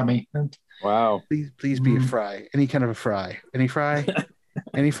into Miami. Wow. Please be a fry. Any kind of a fry. Any fry?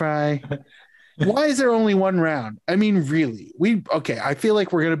 Any fry? Why is there only one round? I mean, really? I feel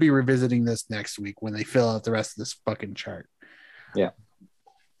like we're going to be revisiting this next week when they fill out the rest of this fucking chart. Yeah.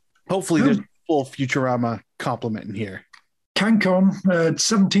 Hopefully there's full Futurama compliment in here. Cancon,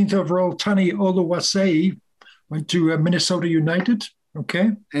 17th overall, Tani Oluwase went to Minnesota United.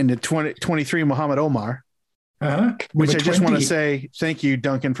 Okay. And the 23, Muhammad Omar. Which I just want to say thank you,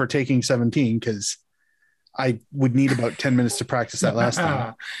 Duncan, for taking 17 because I would need about 10 minutes to practice that last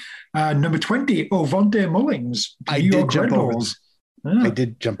time. Number 20, Ovante Mullings. I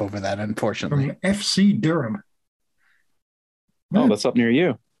did jump over that, unfortunately. From FC Durham. Oh, that's up near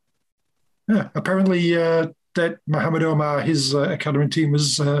you. Yeah, apparently that Muhammad Omar, his academy team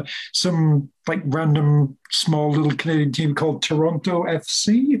was some like random small little Canadian team called Toronto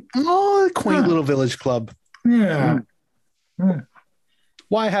FC. Oh, a quaint little village club. Yeah.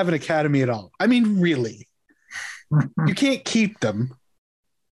 Why have an academy at all? I mean, really? You can't keep them.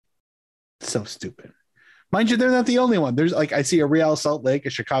 So stupid. Mind you, they're not the only one. There's I see a Real Salt Lake, a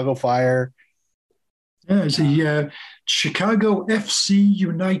Chicago Fire. Yeah, it's a Chicago FC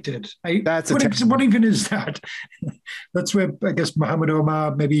United. What even is that? That's where I guess Muhammad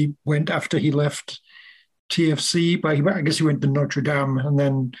Omar maybe went after he left TFC, but I guess he went to Notre Dame and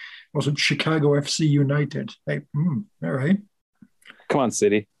then also Chicago FC United. All right. Come on,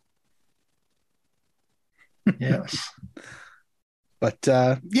 City. Yes. But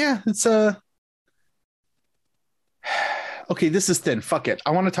it's okay, this is thin. Fuck it.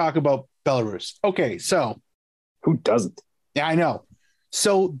 I want to talk about Belarus. Okay, so who doesn't? Yeah, I know.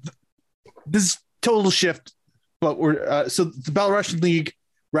 So this is total shift, but we're so the Belarusian league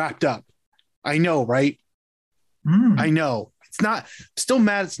wrapped up. I know, right? I know. It's not still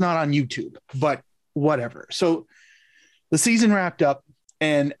mad it's not on YouTube, but whatever. So the season wrapped up,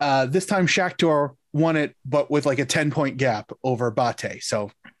 and this time Shakhtar won it, but with like a 10-point gap over Bate. So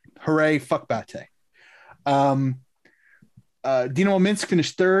hooray, fuck Bate. Dinamo Minsk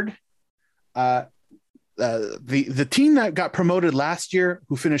finished third. The team that got promoted last year,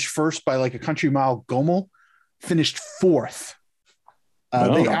 who finished first by like a country mile, Gomel, finished fourth.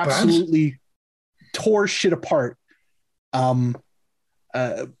 They absolutely tore shit apart. Just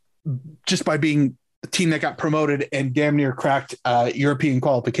by being the team that got promoted and damn near cracked European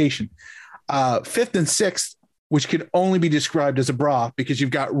qualification. Fifth and sixth, which could only be described as a bra because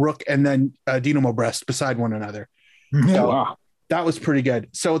you've got Rook and then Dinamo Brest beside one another. So that was pretty good.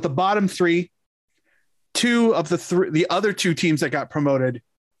 So at the bottom three, the other two teams that got promoted,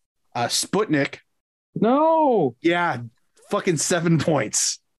 Sputnik. No. Yeah. Fucking 7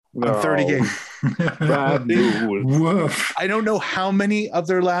 points on 30 games. Bad news. I don't know how many of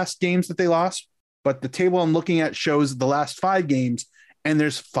their last games that they lost, but the table I'm looking at shows the last 5 games and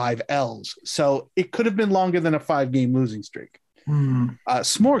there's 5 L's. So it could have been longer than a 5-game losing streak.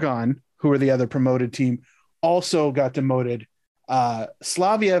 Smorgon, who are the other promoted team, also got demoted.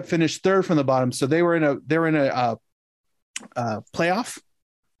 Slavia finished third from the bottom, so they were in a playoff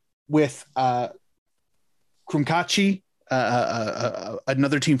with Krumkachi,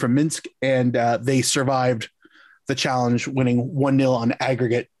 another team from Minsk, and they survived the challenge, winning 1-0 on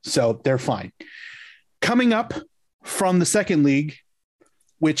aggregate, so they're fine. Coming up from the second league,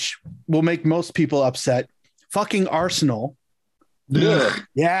 which will make most people upset, fucking Arsenal.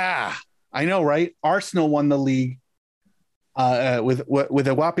 Yeah, I know, right? Arsenal won the league with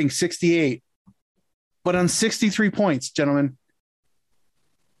a whopping 68, but on 63 points, gentlemen,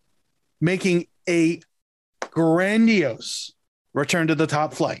 making a grandiose return to the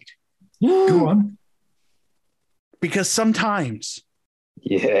top flight. Go on. Because sometimes,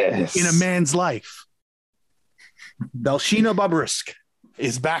 yes, in a man's life, Belshina Bobrusk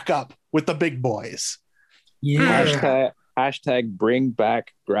is back up with the big boys. Yeah. Hashtag bring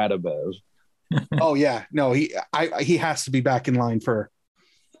back Gradabev. Oh yeah, no, he has to be back in line for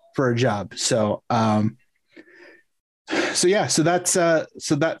a job. So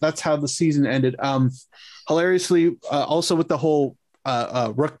that's how the season ended. Hilariously, also with the whole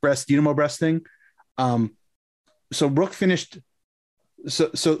Rook breast, Dynamo breast thing. So Rook finished.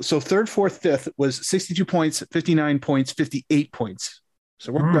 So third, fourth, fifth was 62 points, 59 points, 58 points.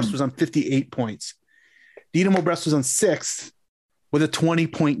 So Rook breast was on 58 points. Dynamo breast was on sixth with a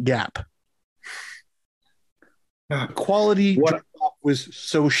 20-point gap. Quality drop was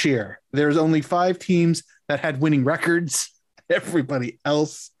so sheer. There's only 5 teams that had winning records. Everybody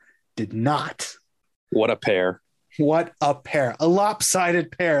else did not. What a pair. What a pair. A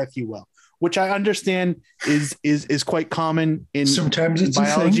lopsided pair, if you will, which I understand is quite common in sometimes it's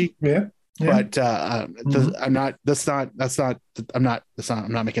biology. Yeah. But I'm not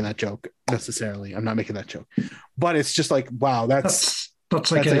making that joke necessarily. I'm not making that joke. But it's just like, wow, that's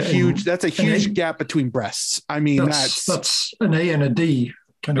a huge gap between breasts. I mean, that's an A and a D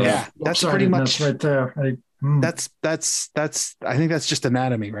kind of. Yeah, that's pretty much right there. That's I think that's just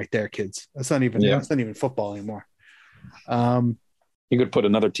anatomy right there, kids. That's not even football anymore. You could put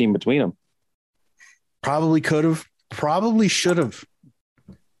another team between them. Probably could have, probably should have,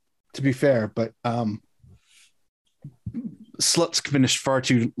 to be fair, but Slutsk finished far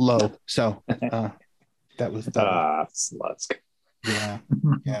too low. So that was Slutsk. Yeah.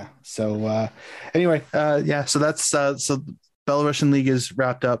 So anyway, so that's so the Belarusian League is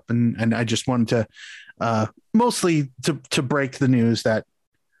wrapped up, and I just wanted to mostly to break the news that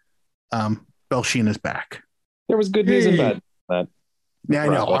Belshina is back. There was good news and bad. Yeah, I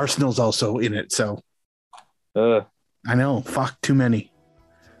know. Arsenal's also in it, so I know. Fuck, too many.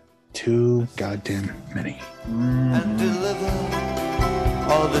 Too goddamn many. And deliver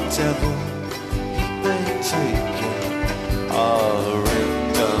all the devil he may take it. All the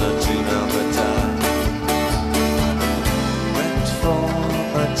rain gonna tune up a time. Went for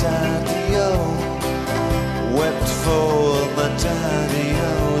my daddy-o. Wept for my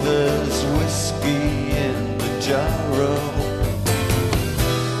daddy-o. There's whiskey in the jar-o.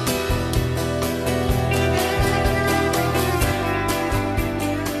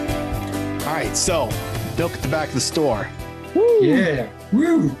 All right, so milk at the back of the store. Woo. Yeah.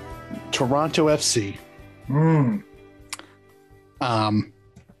 Woo. Toronto FC.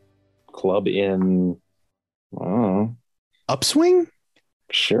 Club in upswing?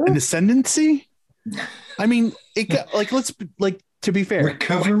 Sure. An ascendancy? I mean, it got, let's to be fair.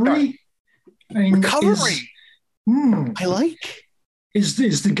 Recovery? Recovery. I like.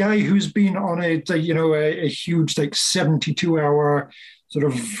 Is the guy who's been on a huge 72-hour sort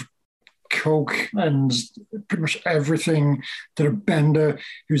of coke and pretty much everything that a bender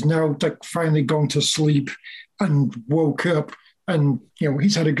who's now finally gone to sleep and woke up and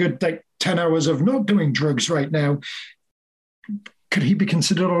he's had a good 10 hours of not doing drugs right now. Could he be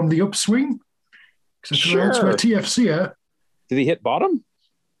considered on the upswing? Because sure. That's where TFC are. Did he hit bottom?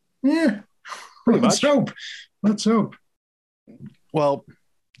 Yeah. Let's hope. Well,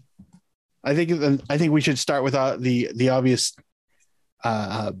 I think we should start with the obvious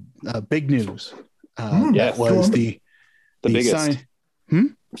big news. That was the biggest.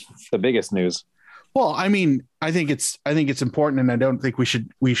 The biggest news. Well, I mean, I think it's important, and I don't think we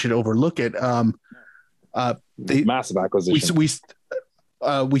should overlook it. Massive acquisition. We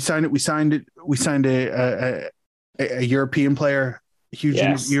signed a European player, a huge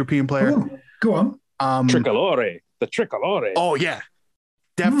European player. Ooh, go on. Tricolore, the Tricolore. Oh yeah,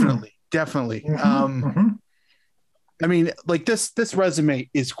 definitely. I mean, this resume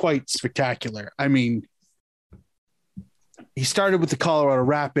is quite spectacular. I mean, he started with the Colorado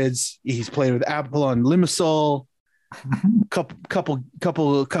Rapids. He's played with Apollon Limassol, couple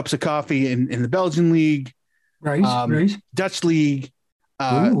cups of coffee in the Belgian league, right. Dutch league.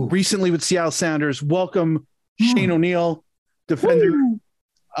 Recently with Seattle Sounders. Welcome Shane O'Neill, defender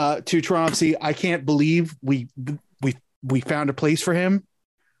to Toronto FC. I can't believe we found a place for him.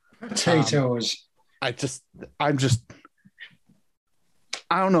 Potatoes. I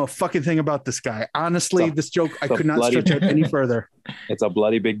don't know a fucking thing about this guy. Honestly, this joke I could not stretch out any further. It's a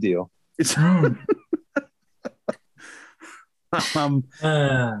bloody big deal. It's to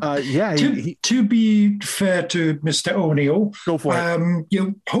be fair to Mr. O'Neill, go for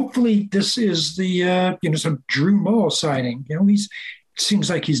it. Hopefully this is the some Drew Moore signing. Seems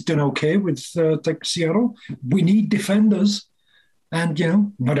like he's done okay with Seattle. We need defenders, and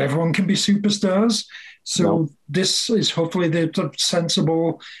not everyone can be superstars. So this is hopefully the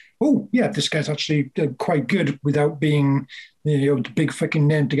sensible. Oh yeah, this guy's actually quite good without being the big fucking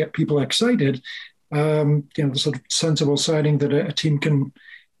name to get people excited. The sort of sensible signing that a team can,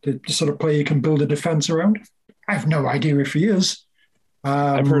 the sort of player you can build a defense around. I have no idea if he is.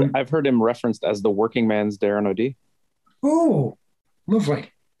 I've heard him referenced as the working man's Darren O'D. Oh,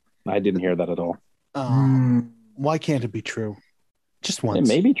 lovely. I didn't hear that at all. Why can't it be true? Just once.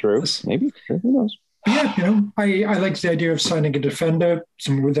 It may be true. Maybe. Who knows? Yeah, I like the idea of signing a defender,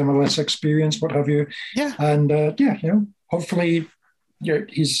 someone with MLS experience, what have you. Yeah. And hopefully,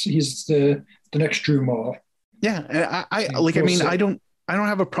 he's the next Drew Moore. Yeah, and I don't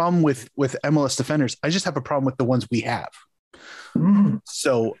have a problem with MLS defenders. I just have a problem with the ones we have.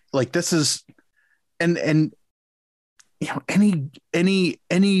 So like this is, and any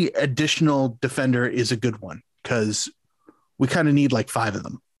additional defender is a good one because we kind of need like 5 of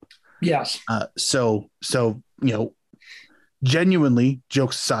them. Yes. So genuinely,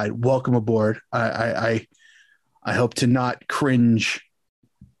 jokes aside, welcome aboard. I hope to not cringe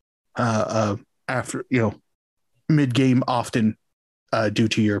after mid-game often due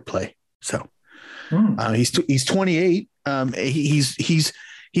to your play. So he's 28.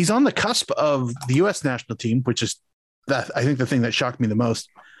 He's on the cusp of the U.S. national team, which is I think the thing that shocked me the most.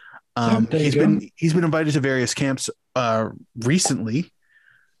 He's been invited to various camps recently,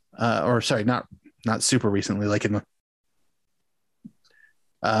 or sorry, not super recently, like in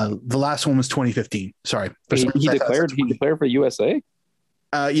the last one was 2015. Sorry, he declared for USA.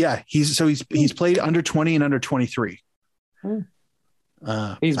 Yeah, he's played under 20 and under 23.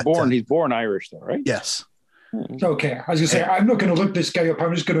 He's born Irish though, right? Yes. Okay, I was going to say, I'm not going to look this guy up.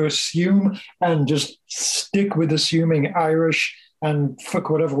 I'm just going to assume and just stick with assuming Irish and fuck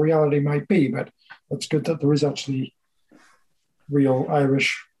whatever reality might be. But that's good that there is actually real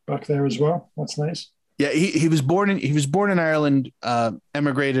Irish back there as well. That's nice. Yeah, he was born in Ireland.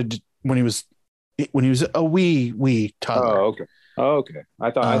 Emigrated when he was a wee toddler. Oh, okay.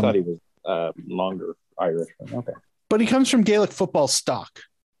 I thought he was longer Irish. Okay, but he comes from Gaelic football stock.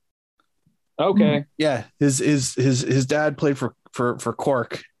 Okay. Yeah, his dad played for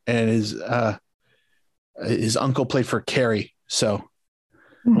Cork, and his uncle played for Kerry. So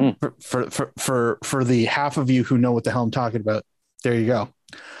for the half of you who know what the hell I'm talking about, there you go.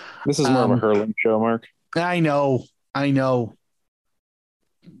 This is more of a hurling show, Mark. I know. Damn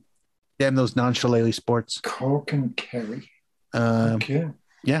those non-shillelagh sports. Cork and Kerry. Okay.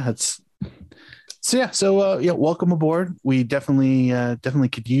 Yeah, it's so yeah. So welcome aboard. We definitely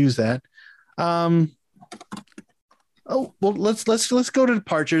could use that. Oh well, let's go to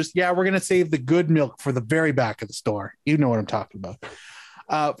departures. Yeah, we're gonna save the good milk for the very back of the store. You know what I'm talking about.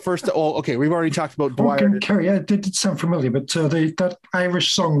 First, okay, we've already talked about Dwyer. Kerry, yeah, it did sound familiar, but that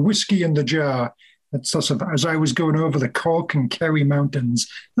Irish song "Whiskey in the Jar." It's sort of as I was going over the Cork and Kerry mountains.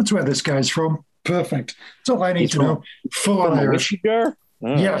 That's where this guy's from. Perfect. That's all I need to know. Full on Irish. Jar?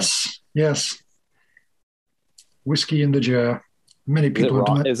 Oh. Yes. Whiskey in the jar. Many people have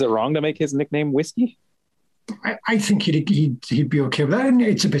done it. Is it wrong to make his nickname Whiskey? I think he'd be okay with that. And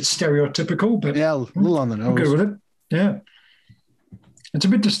it's a bit stereotypical, but yeah, a little on the nose. I'm good with it. Yeah, it's a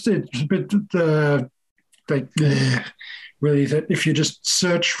bit really that if you just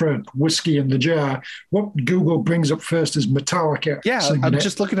search for whiskey in the jar, what Google brings up first is Metallica. Yeah, I'm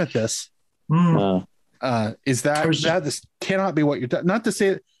just looking at this. Is that this cannot be what you're not to say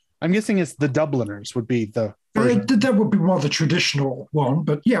it. I'm guessing it's the Dubliners would be the version. That would be more the traditional one,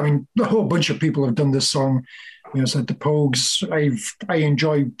 but yeah, I mean, a whole bunch of people have done this song. So the Pogues. I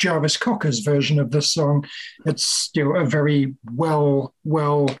enjoy Jarvis Cocker's version of this song. It's a very well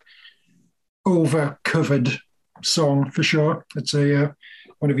over covered song for sure. It's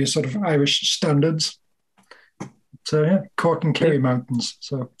one of your sort of Irish standards. So yeah, Cork and Kerry Mountains.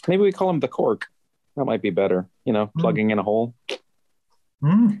 So maybe we call him the Cork. That might be better. Plugging in a hole.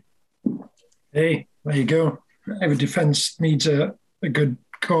 Hey, there you go. Every defense needs a good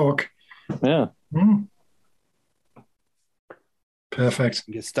cork. Yeah. Perfect.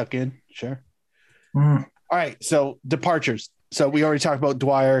 Get stuck in. Sure. All right. So departures. So we already talked about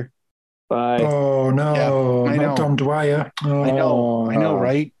Dwyer. Bye. Oh no, yeah, not Dom Dwyer. Oh. I know,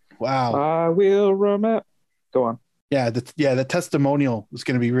 right? Wow. I will remember. Go on. Yeah, the testimonial was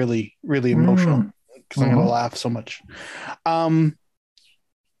going to be really, really emotional because I'm going to laugh so much.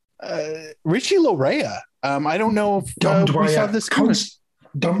 Richie Lorea. I don't know if Dom Dwyer, we saw this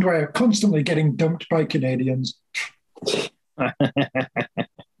Dom Dwyer constantly getting dumped by Canadians.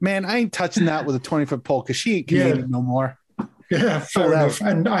 Man, I ain't touching that with a 20-foot pole because she ain't Canadian no more. Yeah, fair enough.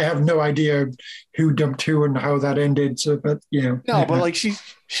 And I have no idea who dumped who and how that ended. So, but no, but like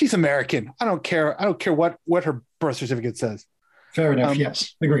she's American. I don't care. I don't care what her birth certificate says. Fair enough.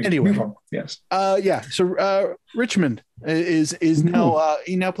 Yes, agreed. Anyway, move on. Yes. Yeah. So Richmond is now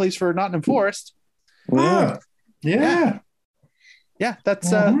he now plays for Nottingham Forest. Yeah.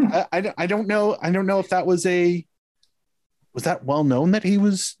 That's I don't know. I don't know if that was that well known that he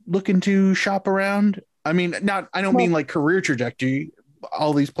was looking to shop around I mean, I don't mean like career trajectory.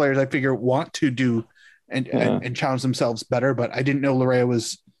 All these players I figure want to do and challenge themselves better, but I didn't know Larea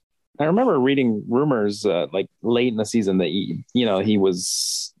was. I remember reading rumors like late in the season that he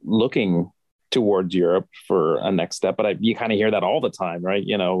was looking towards Europe for a next step, but you kind of hear that all the time, right?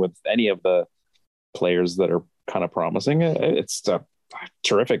 With any of the players that are kind of promising, it's a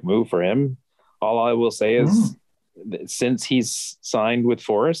terrific move for him. All I will say is, since he's signed with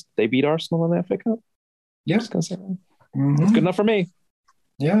Forest, they beat Arsenal in the FA Cup. Yeah, it's good enough for me.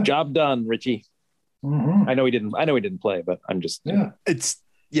 Yeah, job done, Richie. I know he didn't play, but I'm just I'll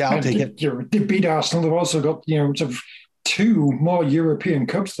take it. They beat Arsenal. They've also got sort of 2 more European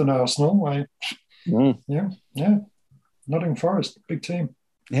Cups than Arsenal. Nottingham Forest, big team.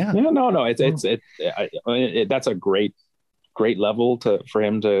 No. That's a great level for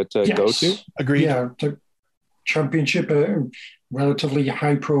him to go to. Agreed. Yeah, championship, a relatively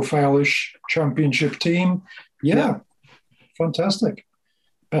high profile-ish championship team. Yeah, fantastic.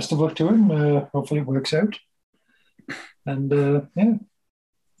 Best of luck to him. Hopefully it works out. And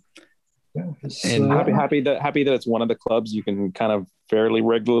happy that it's one of the clubs you can kind of fairly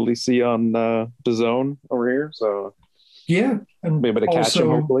regularly see on DAZN over here. So and be able to catch him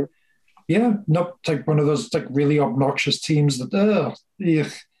hopefully. Yeah, not like one of those like really obnoxious teams that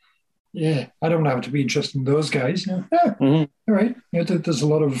I don't have to be interested in those guys. All right. There's a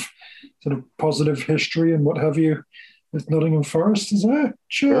lot of sort of positive history and what have you with Nottingham Forest. Is that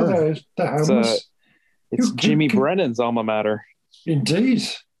sure? The Hounds. It's Jimmy Brennan's alma mater. Indeed.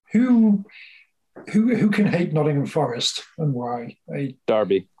 Who can hate Nottingham Forest and why?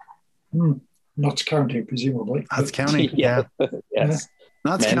 Derby. Notts County, presumably. Notts County, yeah. Yes.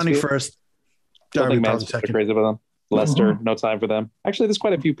 Notts County first. Derby probably second. Crazy about them. Leicester, no time for them. Actually, there's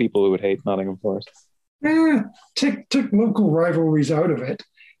quite a few people who would hate Nottingham Forest. Take local rivalries out of it.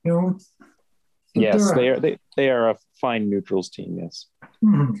 Yes, they are a fine neutrals team. Yes.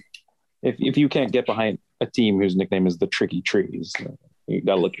 If you can't get behind a team whose nickname is the Tricky Trees, you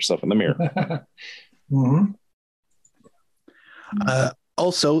got to look yourself in the mirror.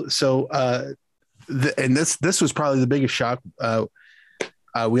 Also, and this was probably the biggest shock.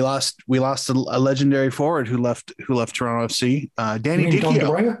 We lost a legendary forward who left Toronto FC. Danny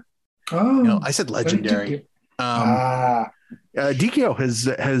Dicchio. No, I said legendary. Dicchio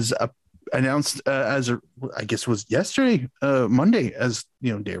has announced I guess was yesterday, Monday, as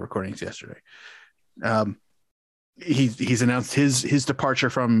day of recordings yesterday. He's announced his departure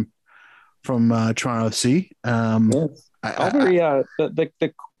from Toronto FC.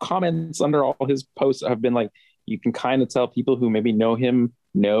 The comments under all his posts have been like, you can kind of tell people who maybe know him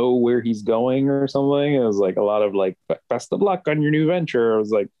know where he's going or something. It was like a lot of like, best of luck on your new venture. It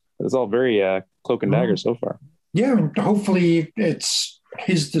was like, it's all very cloak and dagger so far. Yeah, and hopefully it's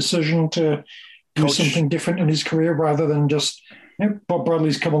his decision to do something different in his career rather than just Bob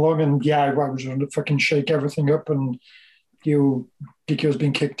Bradley's come along and I was going to fucking shake everything up and Dicchio's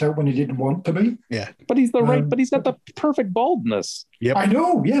been kicked out when he didn't want to be. Yeah, but he's but he's got the perfect baldness. Yep, I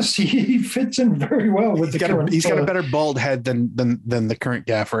know. Yes, he fits in very well with He's got a better bald head than the current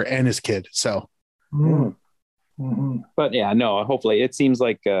gaffer and his kid. So, but hopefully it seems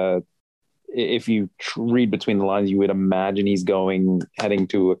like if you read between the lines, you would imagine he's heading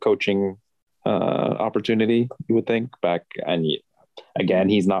to a coaching opportunity. You would think back, and again,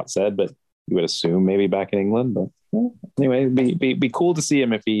 he's not said, but you would assume maybe back in England. But anyway, it'd be cool to see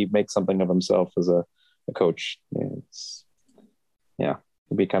him if he makes something of himself as a coach. It'd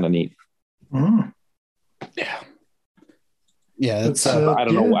be kind of neat. Yeah, that's. I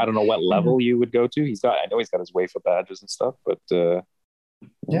don't know. I don't know what level you would go to. I know he's got his UEFA badges and stuff, but you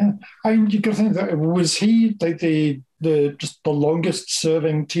got to think that was he like the just the longest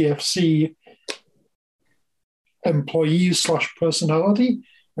serving TFC employee / personality.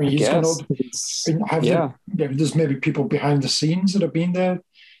 I mean, there's maybe people behind the scenes that have been there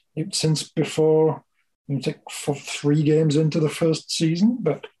since before. It's like 3 games into the first season,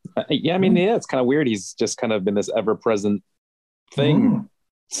 but it's kind of weird. He's just kind of been this ever-present thing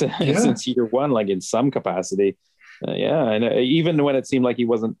since year one, like in some capacity. And even when it seemed like he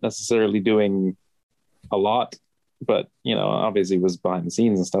wasn't necessarily doing a lot, but obviously was behind the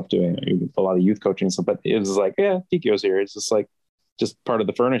scenes and stuff, doing a lot of youth coaching and stuff. But it was like, Dicchio's here. It's just part of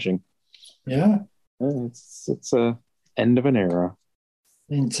the furnishing. Yeah, it's a end of an era.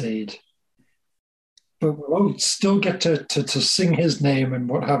 Indeed. But we'll still get to sing his name and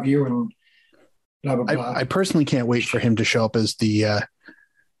what have you, and blah blah blah. I personally can't wait for him to show up as the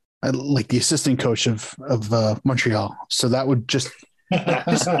assistant coach of Montreal. So that would just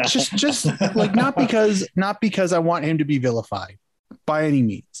like not because I want him to be vilified by any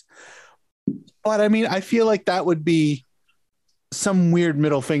means, But I mean, I feel like that would be some weird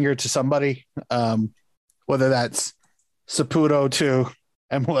middle finger to somebody, whether that's Saputo to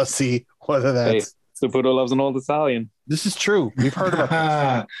MLSC, whether that's Saputo loves an old Italian. This is true. We've heard about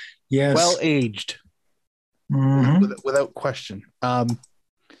this. Yes. Well aged, without question.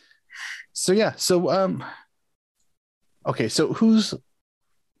 Okay. So who's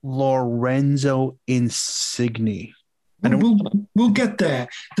Lorenzo Insigne? We'll get there.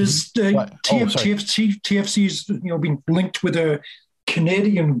 There's TFC's been linked with a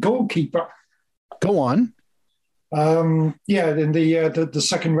Canadian goalkeeper. Go on. In the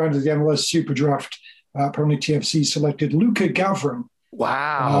second round of the MLS SuperDraft, apparently TFC selected Luca Gavrin.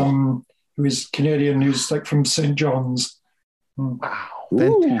 Wow. Who is Canadian, who's like from St. John's. Wow.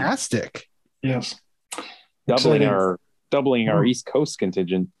 Fantastic. Yes. Doubling our East Coast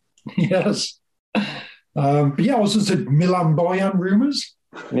contingent. Yes. Also said Milan Boyan rumors.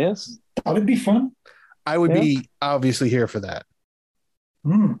 Yes. That'd be fun. I would be obviously here for that.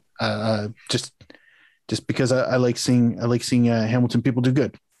 Just because I like seeing Hamilton people do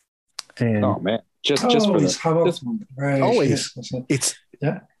good. And oh man, just for this, right. Always. Yes. It's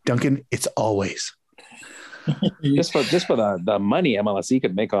Duncan. It's always just for the money MLSE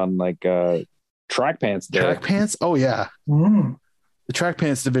could make on like track pants. Track pants. Oh yeah. The track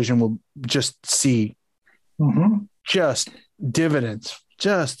pants division will just see just dividends,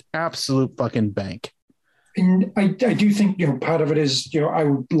 just absolute fucking bank. And I do think, part of it is, I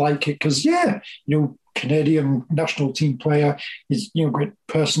would like it because, Canadian national team player is, great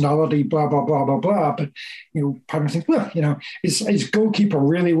personality, blah, blah, blah, blah, blah. But, part of me think, is goalkeeper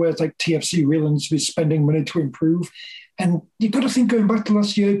really worth like TFC really needs to be spending money to improve? And you've got to think going back to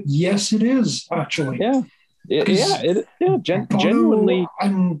last year, yes, it is actually. Genuinely.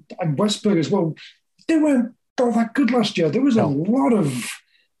 And Westberg as well, they weren't all that good last year. There was a lot of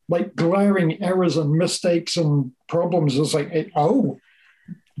like glaring errors and mistakes and problems. It's like,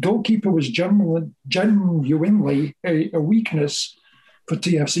 goalkeeper was genuinely a weakness for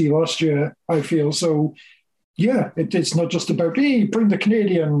TFC last year, I feel. So, it's not just about, hey, bring the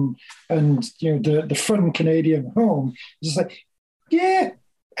Canadian and, the fun Canadian home. It's just like, a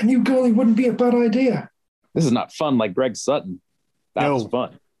new goalie wouldn't be a bad idea. This is not fun like Greg Sutton. That was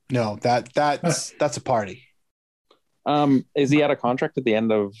fun. No, that's a party. Is he out of contract at the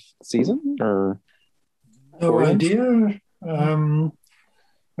end of the season or? No idea. I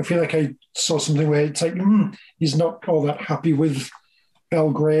feel like I saw something where it's like he's not all that happy with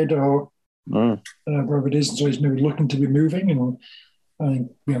Belgrade or wherever it is, and so he's maybe looking to be moving. And I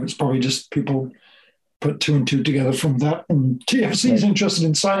think it's probably just people put two and two together from that. And TFC is interested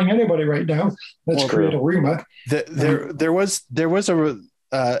in signing anybody right now. Let's create a rumor. There was a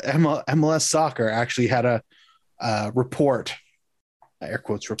MLS Soccer actually had a report, air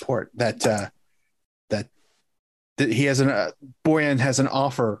quotes report, that he has Boyan has an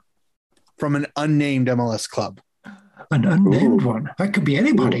offer from an unnamed MLS club. An unnamed one? That could be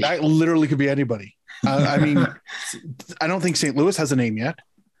anybody. That literally could be anybody. I mean, I don't think St. Louis has a name yet,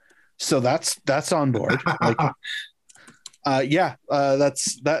 so that's on board. Like, that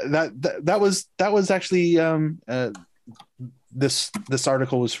was actually this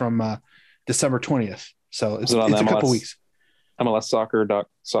article was from December 20th. So it's a couple weeks.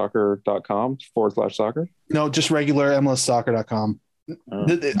 MLSsoccer.com/soccer? No, just regular MLSsoccer.com.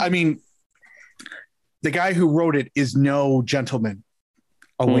 I mean, the guy who wrote it is no gentleman.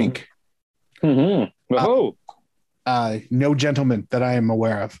 A wink. No gentleman that I am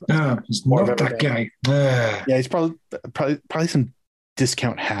aware of. He's not that guy. Yeah, he's probably some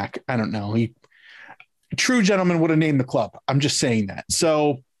discount hack. I don't know. A true gentleman would have named the club. I'm just saying that.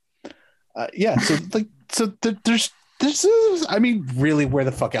 So, there's. I mean, really, where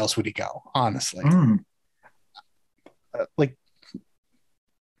the fuck else would he go? Honestly,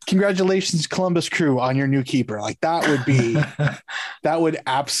 congratulations, Columbus Crew, on your new keeper. Like that would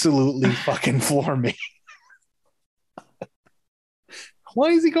absolutely fucking floor me. Why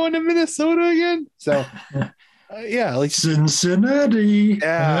is he going to Minnesota again? So, like Cincinnati.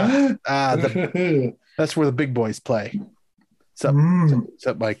 Yeah, that's where the big boys play. What's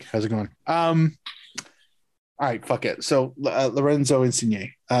up, Mike? How's it going? All right, fuck it. So Lorenzo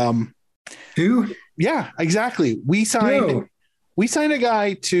Insigne. Who? Yeah, exactly. We signed a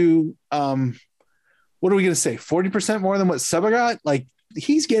guy to what are we gonna say? 40% more than what Seba got? Like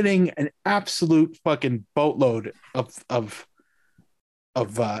he's getting an absolute fucking boatload of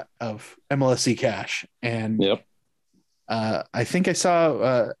MLSE cash. And I think I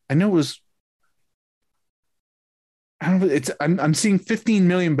saw I know it was I don't know. I'm seeing 15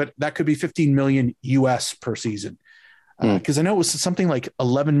 million, but that could be 15 million US per season. Because I know it was something like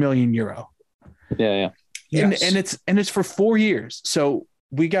 11 million euro. Yeah. Yes. And it's for 4 years. So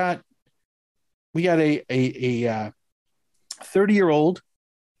we got a 30-year-old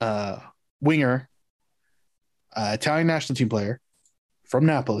winger, Italian national team player from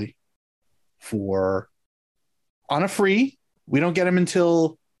Napoli on a free. We don't get him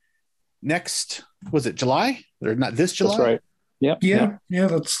until next, was it July? Or not this July? That's right. Yeah,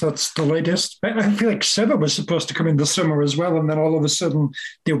 that's the latest. I feel like Seba was supposed to come in the summer as well, and then all of a sudden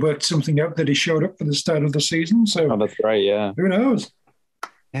they worked something out that he showed up for the start of the season. So that's right. Yeah. Who knows?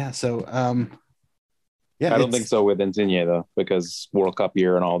 Yeah. So I don't think so with Insigne though, because World Cup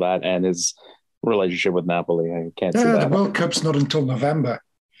year and all that, and his relationship with Napoli. I can't see that. The World Cup's not until November.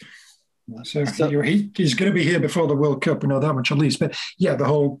 So he's going to be here before the World Cup, we know that much at least. But yeah, the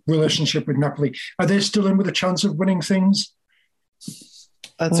whole relationship with Napoli. Are they still in with a chance of winning things?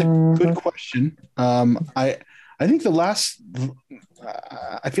 That's a good question. I think I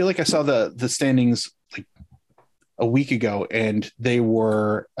feel like I saw the standings like a week ago, and they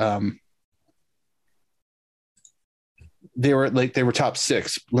were top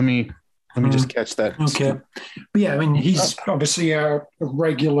 6. Let me just catch that. Okay. But yeah, I mean, he's obviously a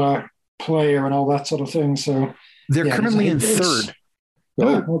regular player and all that sort of thing. So they're currently in 3rd.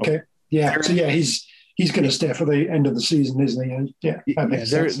 Oh, okay. Yeah. So yeah, he's going to stay for the end of the season, isn't he? Yeah.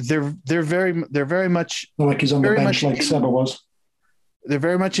 They're very much not like he's on the bench like Seba was. They're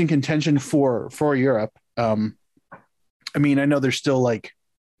very much in contention for Europe. I mean, I know there's still like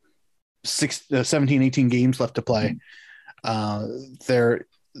 17, 18 games left to play. They're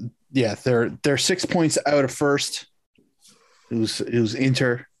 6 points out of first. It was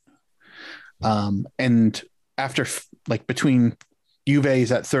Inter. And after like between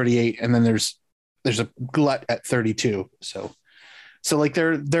Juve's at 38, and then there's a glut at 32. So like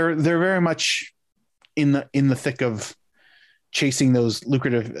they're very much in the thick of chasing those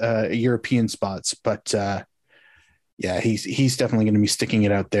lucrative European spots. But yeah, he's definitely going to be sticking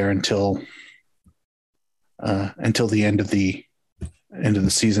it out there until the end of the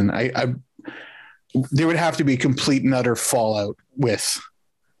season. There would have to be complete and utter fallout with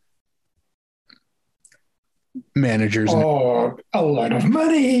managers. Oh, a lot of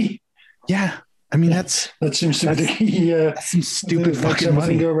money. Yeah. I mean, that seems to be that's some stupid fucking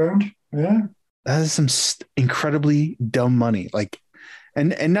money go around. Yeah. That is some incredibly dumb money. Like,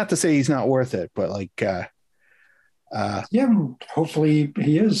 and not to say he's not worth it, but like, hopefully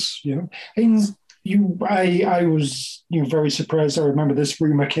he is, and I was, very surprised. I remember this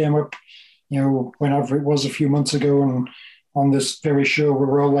rumor came up, whenever it was a few months ago, and on this very show, we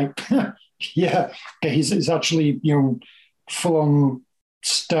were all like, yeah, he's actually, full on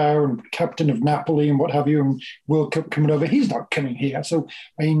star and captain of Napoli and what have you, and World Cup coming over. He's not coming here. So,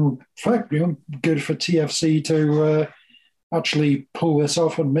 I mean, good for TFC to actually pull this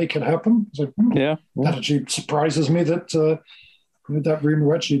off and make it happen. So, that actually surprises me that that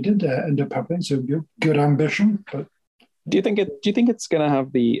rumor actually did end up happening. So, good ambition. But do you think it's going to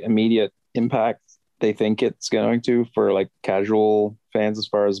have the immediate impact they think it's going to for like casual fans as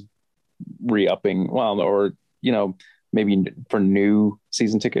far as re-upping? Well, or maybe for new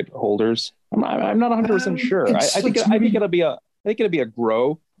season ticket holders. I'm not 100% sure. I think it'll be a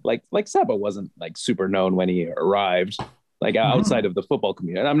grow. Like Seba wasn't like super known when he arrived, like outside of the football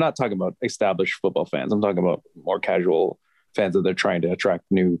community. And I'm not talking about established football fans. I'm talking about more casual fans that they're trying to attract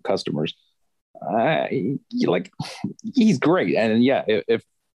new customers. He's great, and yeah, if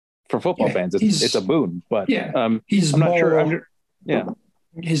for football fans, it's a boon. But he's I'm not sure.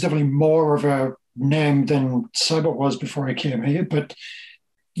 He's definitely more of a name than Seba was before I came here. But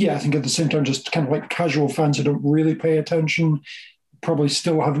yeah, I think at the same time, just kind of like casual fans who don't really pay attention probably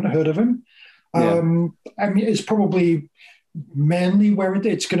still haven't heard of him. I mean, it's probably mainly where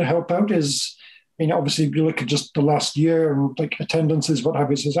it's going to help out is, obviously if you look at just the last year and like attendances, what have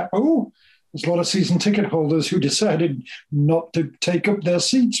you, it's like, there's a lot of season ticket holders who decided not to take up their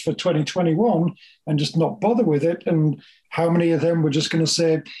seats for 2021 and just not bother with it. And how many of them were just going to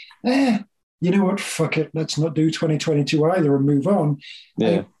say, you know what, fuck it, let's not do 2022 either and move on.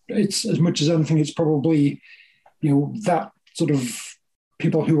 Yeah. It's as much as anything, it's probably, that sort of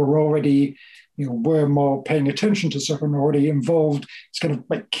people who are already, were more paying attention to soccer and already involved. It's kind of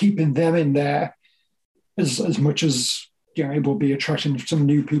like keeping them in there as much as, it will be attracting some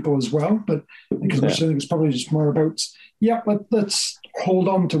new people as well. But because I think it's probably just more about, let's hold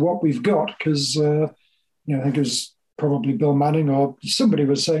on to what we've got because, I think it was probably Bill Manning or somebody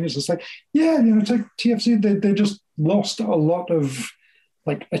was saying, it's just like, it's like TFC, they just lost a lot of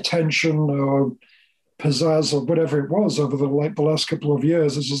like attention or pizzazz or whatever it was over the last couple of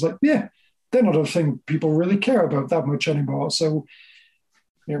years. It's just like, they're not a thing people really care about that much anymore. So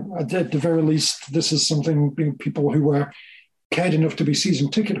at the very least, this is something people who were cared enough to be season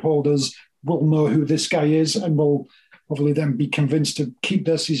ticket holders will know who this guy is and will hopefully then be convinced to keep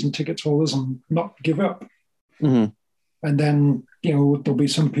their season ticket holders and not give up. Mm-hmm. And then, there'll be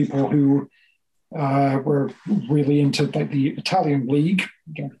some people who were really into like the Italian league,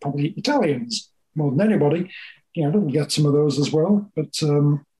 probably Italians more than anybody. We'll get some of those as well. But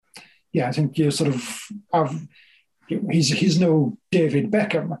I think you sort of have. He's no David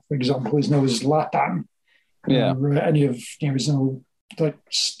Beckham, for example. He's no Zlatan. Yeah. Or any of he's no like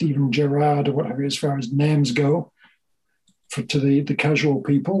Steven Gerrard or whatever as far as names go to the casual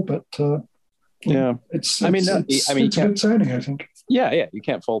people. But it's a good signing, I think. Yeah, you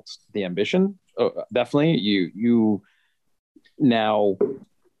can't fault the ambition. Oh, definitely, you now,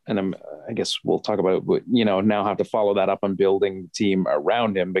 and I guess we'll talk about now have to follow that up on building the team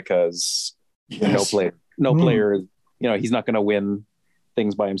around him because no player, he's not going to win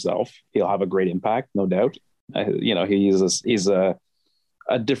things by himself. He'll have a great impact, no doubt. He's a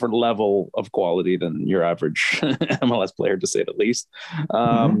different level of quality than your average MLS player, to say the least.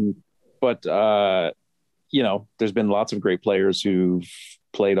 But there's been lots of great players who've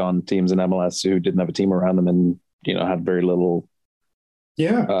played on teams in MLS who didn't have a team around them and had very little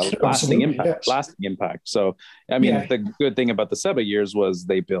lasting impact. So the good thing about the Seba years was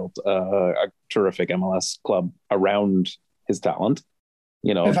they built a terrific MLS club around his talent.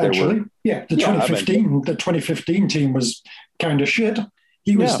 Eventually, the 2015 team was kind of shit.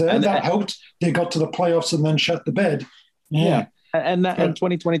 He was there. That helped. They got to the playoffs and then shut the bed. And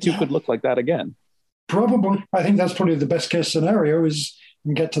 2022 could look like that again. Probably. I think that's probably the best case scenario is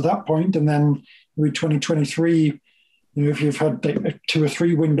you get to that point, and then with 2023, if you've had 2 or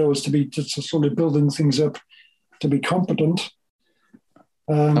 3 windows to sort of building things up to be competent.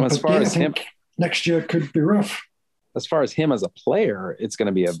 Next year could be rough. As far as him as a player, it's going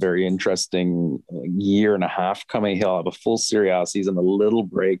to be a very interesting year and a half coming. He'll have a full Serie A season, a little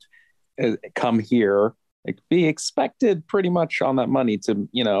break, come here, be expected pretty much on that money to,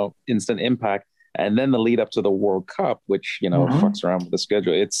 instant impact. And then the lead up to the World Cup, which, fucks around with the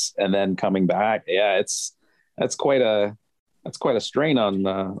schedule. And then coming back. Yeah, that's quite a strain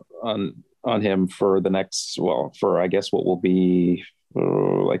on him for the next, for I guess what will be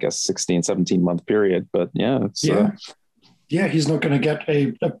like a 16, 17 month period. But he's not going to get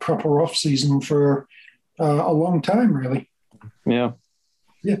a proper off season for a long time, really. Yeah.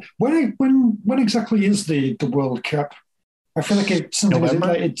 When exactly is the World Cup? I feel like it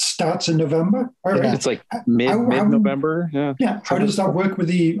starts in November. It's like mid-November. How does that work with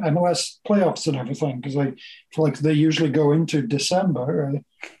the MLS playoffs and everything? Because I feel like they usually go into December.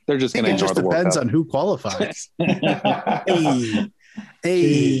 They're just going to ignore the World Cup. It just depends on who qualifies.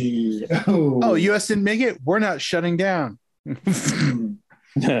 Hey. Oh, US didn't make it? We're not shutting down.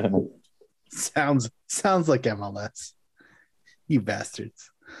 Sounds like MLS. You bastards.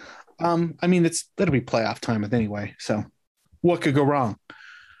 That'll be playoff time anyway, so what could go wrong?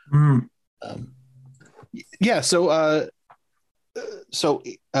 Looking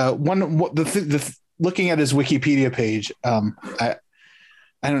at his Wikipedia page, I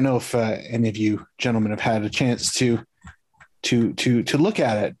don't know if any of you gentlemen have had a chance to look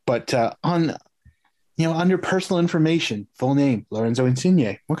at it, but under personal information, full name Lorenzo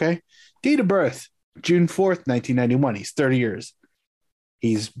Insigne. Okay, date of birth June 4th, 1991. He's 30 years.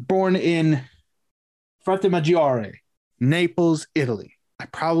 He's born in Fratemaggiore, Naples, Italy. I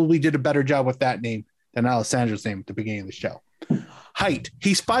probably did a better job with that name than Alessandro's name at the beginning of the show. Height,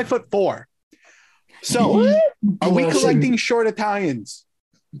 he's 5'4". So, are we collecting short Italians?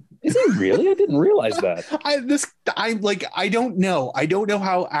 Is he really? I didn't realize that. I don't know. I don't know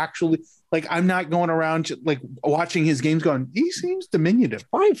how actually. I'm not going around watching his games going, he seems diminutive.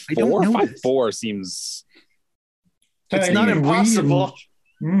 5'4" seems. It's not impossible.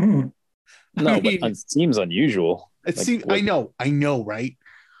 No, but it seems unusual. It seems. I know, right?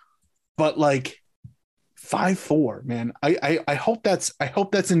 But 5'4", man. I hope that's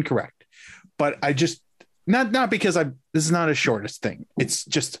incorrect. But I just not because this is not a shortest thing. It's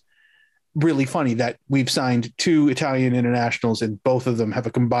just really funny that we've signed 2 Italian internationals and both of them have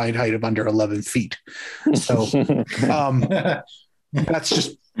a combined height of under 11 feet. So that's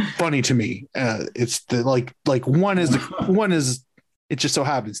just funny to me. It's the one is it just so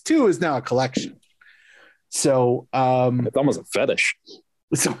happens 2 is now a collection. So it's almost a fetish.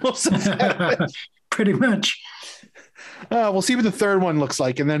 It's almost a fetish. Pretty much. We'll see what the third one looks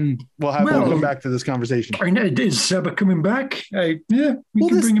like, and then we'll come back to this conversation. Is Seba coming back? We can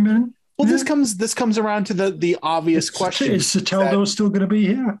bring him in. Well, this comes around to the obvious question: Is Soteldo still going to be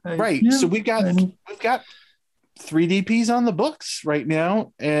here? Right. So we've got 3 DPs on the books right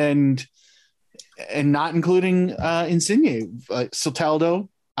now, and not including Insigne, Soteldo,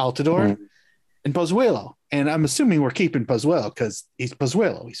 Altidore, and Pozuelo. And I'm assuming we're keeping Pozuelo because he's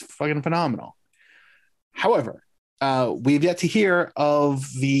Pozuelo. He's fucking phenomenal. However, we've yet to hear of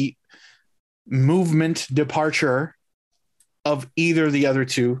the movement departure of either of the other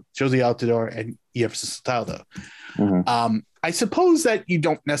two, Josie Altidore and Jefferson Soteldo. I suppose that you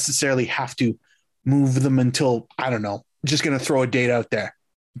don't necessarily have to move them until, I don't know, just going to throw a date out there,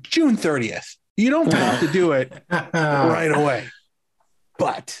 June 30th. You don't have to do it right away,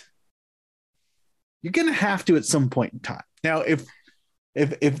 but you're going to have to at some point in time. Now,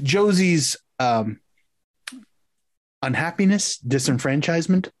 if Josie's unhappiness,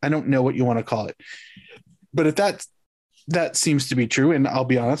 disenfranchisement, I don't know what you want to call it, but if that seems to be true, and I'll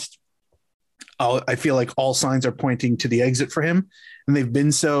be honest, I feel like all signs are pointing to the exit for him, and they've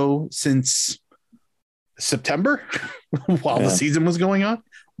been so since September while the season was going on,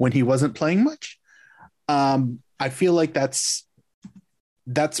 when he wasn't playing much. I feel like that's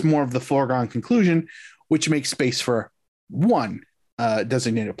more of the foregone conclusion, which makes space for one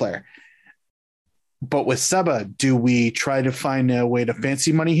designated player. But with Seba, do we try to find a way to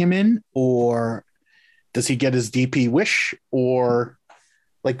fancy money him in, or does he get his DP wish, or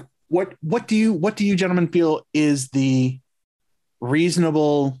like what do you gentlemen feel is the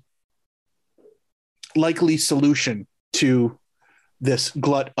reasonable, likely solution to this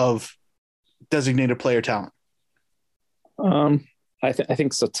glut of designated player talent? I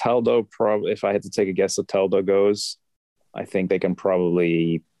think Soteldo probably, if I had to take a guess, Soteldo goes. I think they can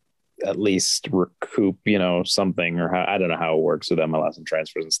probably at least recoup, something, or I don't know how it works with MLS and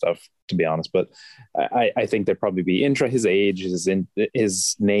transfers and stuff, to be honest. But I think there'd probably be his age,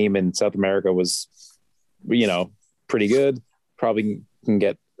 his name in South America was, pretty good. Probably can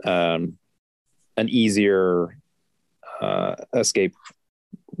get an easier escape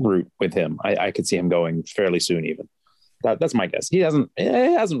route with him. I could see him going fairly soon, even. That's my guess. It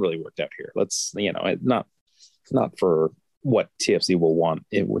hasn't really worked out here. Let's, not for what TFC will want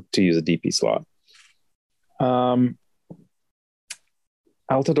to use a DP slot. Altidore,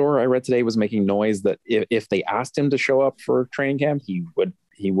 I read today, was making noise that if they asked him to show up for training camp, he would,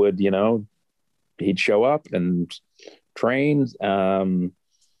 he'd show up and train.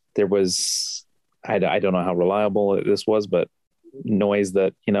 There was, I don't know how reliable this was, but noise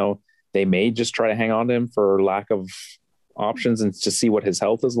that, they may just try to hang on to him for lack of options and to see what his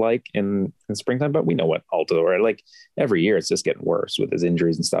health is like in springtime. But we know what Altidore, like every year, it's just getting worse with his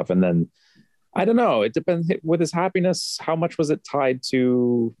injuries and stuff. And then I don't know, it depends with his happiness. How much was it tied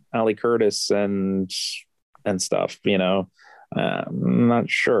to Ali Curtis and stuff, I'm not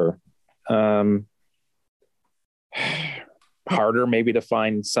sure. Harder maybe to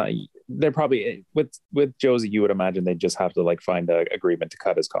find some. They're probably with Josie, you would imagine they'd just have to find an agreement to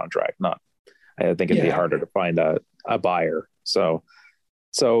cut his contract. I think it'd be harder to find a buyer. So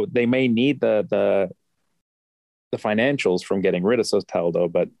they may need the financials from getting rid of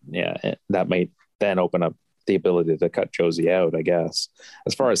Soteldo, but that may then open up the ability to cut Josie out, I guess.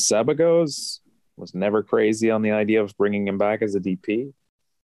 As far as Seba goes, was never crazy on the idea of bringing him back as a DP.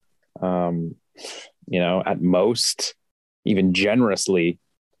 At most, even generously,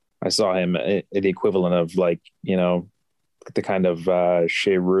 I saw him the equivalent of the kind of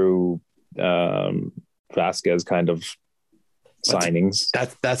Cheru, Vasquez kind of signings.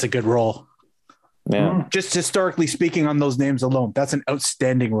 That's a good role. Yeah. Just historically speaking, on those names alone, that's an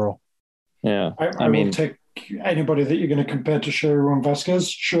outstanding role. Yeah. I mean, will take anybody that you're going to compare to Cheru and Vasquez.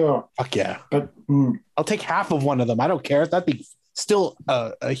 Sure. Fuck yeah. But I'll take half of one of them. I don't care. That'd be still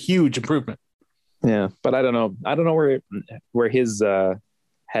a huge improvement. Yeah. But I don't know where his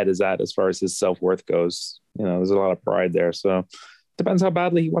head is at as far as his self-worth goes. There's a lot of pride there. So depends how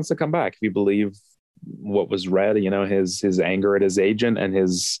badly he wants to come back. If you believe what was read, his anger at his agent and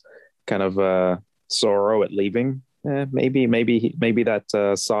his kind of sorrow at leaving, maybe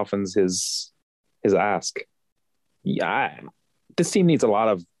that softens his ask. Yeah, this team needs a lot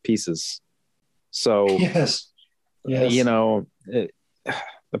of pieces. So yes.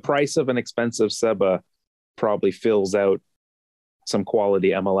 The price of an expensive Seba probably fills out some quality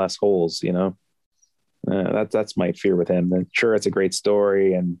MLS holes. That's my fear with him. And sure, it's a great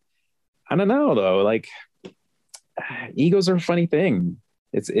story, and I don't know though. Egos are a funny thing.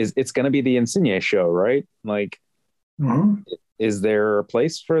 It's going to be the Insigne show, right? Is there a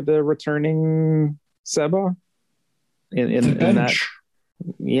place for the returning Seba in that?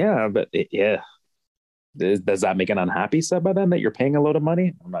 Yeah, but does that make an unhappy Seba then that you're paying a load of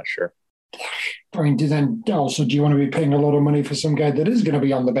money? I'm not sure. I mean, then also, do you want to be paying a lot of money for some guy that is going to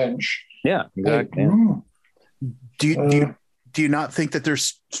be on the bench? Yeah, exactly. Do you not think that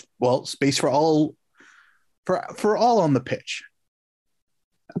there's space for all on the pitch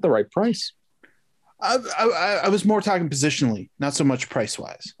at the right price? I was more talking positionally, not so much price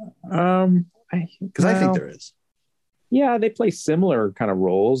wise. Because I think there is. Yeah, they play similar kind of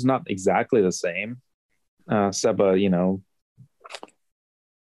roles, not exactly the same. Seba,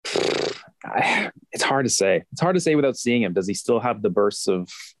 it's hard to say. It's hard to say without seeing him. Does he still have the bursts of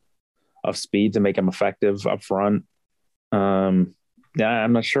speed to make him effective up front? Yeah,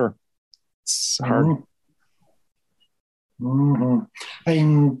 I'm not sure. It's hard. Mm-hmm.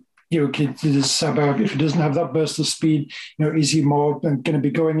 And Seba, if he doesn't have that burst of speed, is he more going to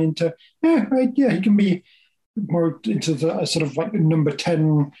be going into? He can be more into the sort of like the number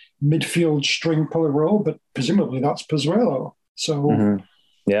 10 midfield string puller role, but presumably that's Pozuelo. So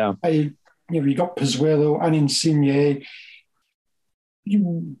yeah, you got Pozuelo and Insigne.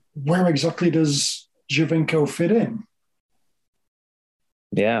 Where exactly does Giovinco fit in?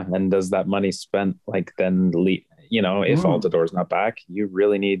 Yeah, and does that money spent if Altidor's not back, you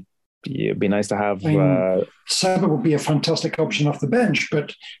really need. It'd be nice to have. Seba would be a fantastic option off the bench,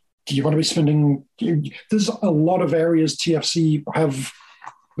 but do you want to be spending? There's a lot of areas TFC have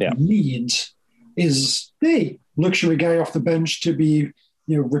needs. Is the luxury guy off the bench to be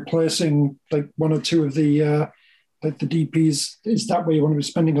replacing like one or two of the like the DPs? Is that where you want to be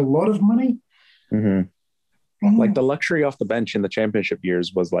spending a lot of money? Mm-hmm. Like the luxury off the bench in the championship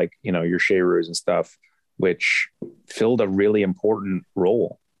years was like your Shearus and stuff, which filled a really important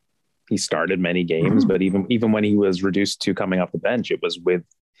role. He started many games, but even when he was reduced to coming off the bench, it was with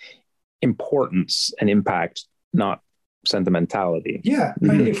importance and impact, not sentimentality. Yeah.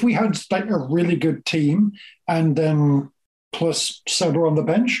 And if we had like a really good team and then plus Seba on the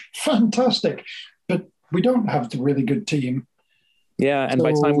bench, fantastic. But we don't have the really good team. Yeah, and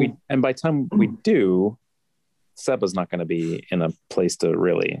by the time we do, Seba's not going to be in a place to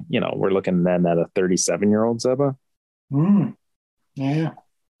really, we're looking then at a 37-year-old Seba. Yeah.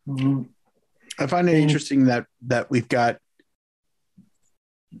 I find it interesting that we've got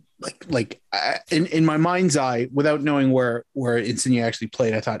in my mind's eye, without knowing where Insigne actually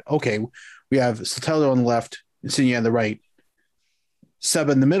played, I thought, okay, we have Soteldo on the left, Insigne on the right,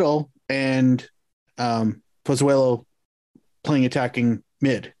 Seba in the middle, and Pozuelo playing attacking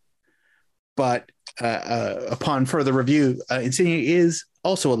mid. But upon further review, Insigne is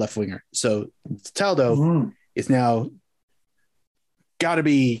also a left winger, so Soteldo is now got to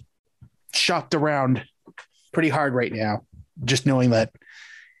be shopped around pretty hard right now, just knowing that.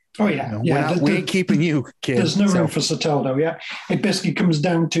 Oh yeah, we ain't keeping you, kid. There's no room for Soteldo. Yeah, it basically comes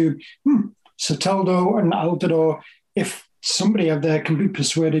down to Soteldo and Altidore. If somebody out there can be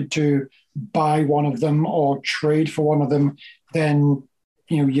persuaded to buy one of them or trade for one of them, then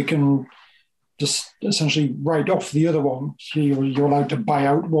you can just essentially write off the other one. So you're allowed to buy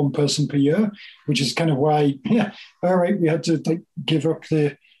out one person per year, which is kind of why, all right, we had to give up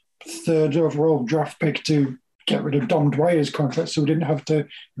the third overall draft pick to get rid of Dom Dwyer's contract, so we didn't have to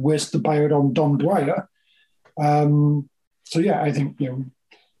waste the buyout on Dom Dwyer. I think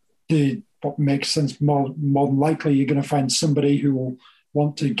what makes sense more than likely you're going to find somebody who will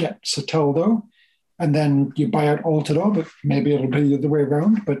want to get Soteldo, and then you buy out Altidore, but maybe it'll be the other way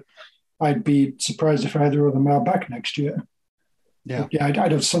around. But I'd be surprised if either of them are back next year. Yeah, I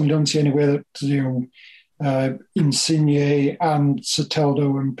certainly don't see any way that Insigne and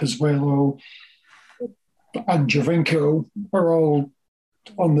Soteldo and Pozuelo and Giovinco are all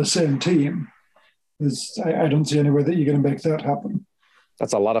on the same team. I don't see any way that you're going to make that happen.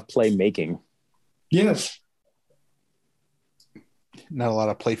 That's a lot of playmaking. Yes. Not a lot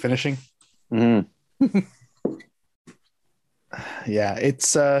of play finishing. Mm-hmm. Yeah,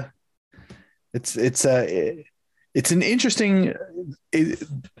 it's an interesting. This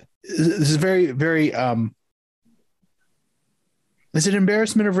is very, very. Is it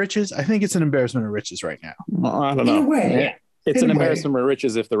embarrassment of riches? I think it's an embarrassment of riches right now. I don't know. In a way. It's an embarrassment of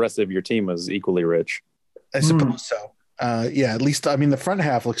riches if the rest of your team was equally rich. I suppose so. At least, the front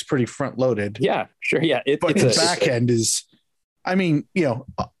half looks pretty front loaded. Yeah, sure. Yeah. But the back end is,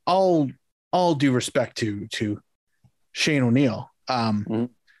 all due respect to Shane O'Neill. Help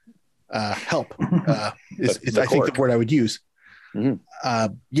is I think the word I would use. Mm-hmm.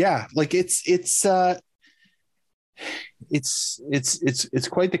 It's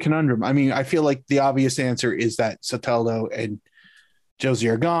quite the conundrum. I feel like the obvious answer is that Soteldo and Josie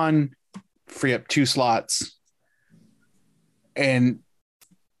are gone, free up 2 slots, and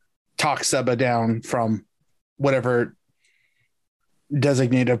talk Seba down from whatever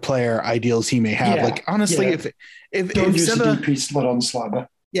designated player ideals he may have. Honestly, if don't use Seba, the DP slot on Slabber.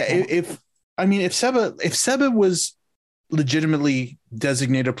 if I mean, if Seba was legitimately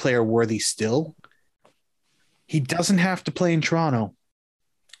designated player worthy still, he doesn't have to play in Toronto.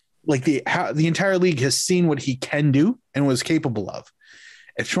 Like the entire league has seen what he can do and was capable of.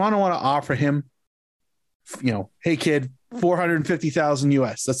 If Toronto want to offer him, hey kid, $450,000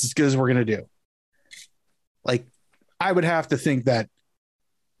 US, that's as good as we're going to do. Like, I would have to think that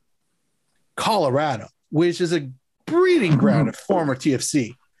Colorado, which is a breeding ground of former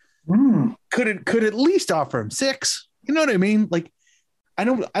TFC, could at least offer him 6. You know what I mean? Like, I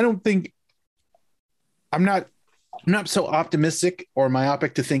don't think I'm not so optimistic or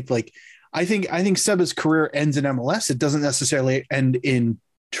myopic to think like I think Seba's career ends in MLS. It doesn't necessarily end in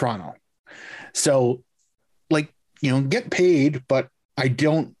Toronto. So, like, get paid, but I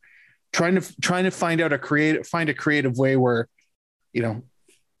don't trying to find a creative way where,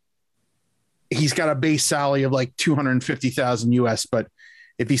 he's got a base salary of like $250,000 US, but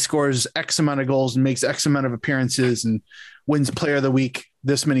if he scores X amount of goals and makes X amount of appearances and wins player of the week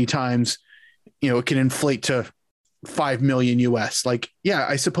this many times, it can inflate to $5 million US. Like, yeah,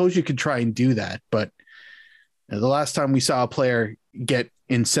 I suppose you could try and do that. But the last time we saw a player get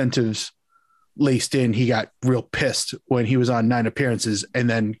incentives laced in, he got real pissed when he was on 9 appearances and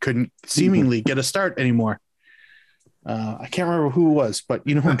then couldn't seemingly get a start anymore. I can't remember who it was, but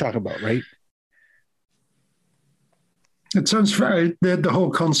you know who I'm talking about, right? It sounds right. The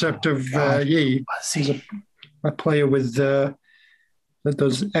whole concept of a player with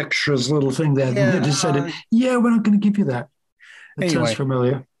those extras little thing there. Yeah. They decided, we're not going to give you that. It sounds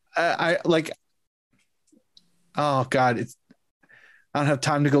familiar. Oh God, I don't have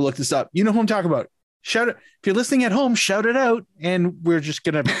time to go look this up. You know who I'm talking about. Shout it. If you're listening at home, shout it out. And we're just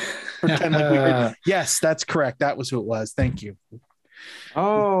going to pretend like we heard. Yes, that's correct. That was who it was. Thank you.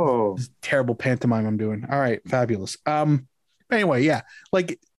 Oh, terrible pantomime I'm doing. All right. Fabulous. Anyway, yeah.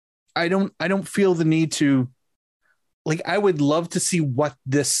 Like, I don't feel the need to, like, I would love to see what a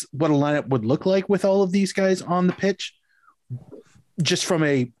lineup would look like with all of these guys on the pitch, just from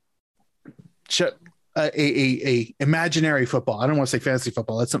a imaginary football. I don't want to say fantasy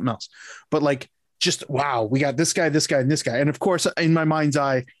football. That's something else, but like, just, wow, we got this guy, and this guy. And of course, in my mind's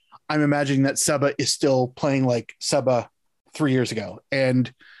eye, I'm imagining that Seba is still playing like Seba 3 years ago.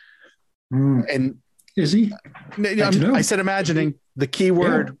 And is he? I said imagining. The key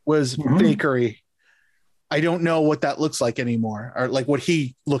word was fakery. I don't know what that looks like anymore, or like what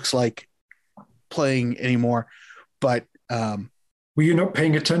he looks like playing anymore. But were you not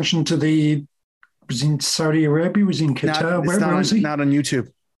paying attention to was in Saudi Arabia? Was in Qatar? Where was he? Not on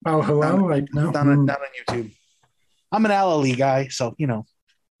YouTube. Oh, hello. Not on YouTube. I'm an Al Ali guy, so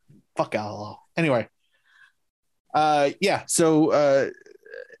fuck Al Ali. Anyway. So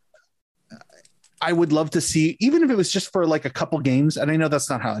I would love to see, even if it was just for like a couple games, and I know that's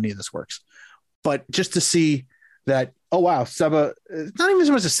not how any of this works, but just to see that, oh wow, Seba, not even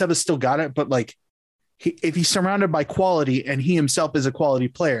so much as Seba still got it, but like if he's surrounded by quality and he himself is a quality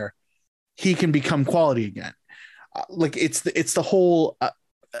player, he can become quality again. Like it's the whole,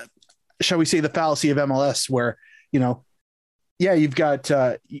 shall we say, the fallacy of MLS where, you've got,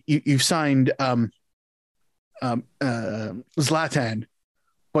 you've signed Zlatan,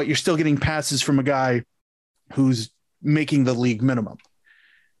 but you're still getting passes from a guy who's making the league minimum.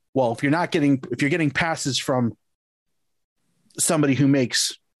 Well, if you're getting passes from somebody who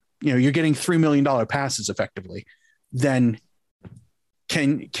makes, you're getting $3 million passes effectively, then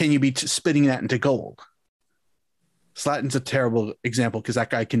can you be spitting that into gold? Zlatan's a terrible example because that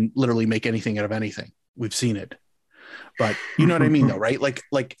guy can literally make anything out of anything. We've seen it, but you know what I mean though, right? Like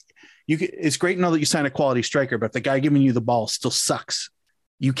it's great to know that you sign a quality striker, but if the guy giving you the ball still sucks,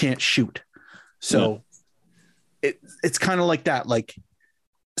 you can't shoot. So it's kind of like that, like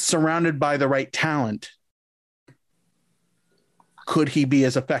surrounded by the right talent, could he be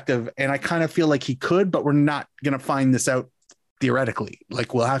as effective? And I kind of feel like he could, but we're not going to find this out theoretically. Like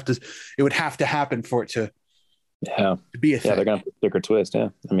it would have to happen for it to be a thing. They're going to stick or twist. Yeah.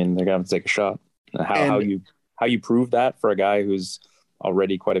 I mean, they're going to take a shot. How you prove that for a guy who's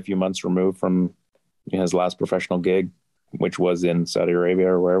already quite a few months removed from his last professional gig, which was in Saudi Arabia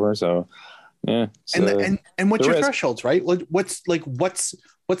or wherever. So, yeah. And what's your thresholds, right? What's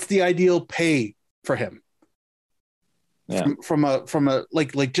the ideal pay for him? Yeah. From a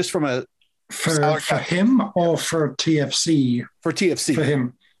just from a for him or for TFC? For TFC. For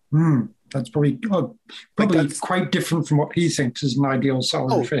him. That's probably quite different from what he thinks is an ideal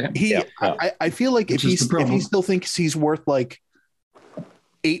salary for him. I feel like if he still thinks he's worth like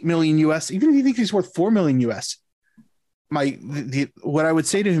 $8 million US, even if he thinks he's worth $4 million US, what I would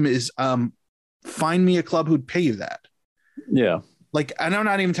say to him is, find me a club who'd pay you that. Yeah. Like, and I'm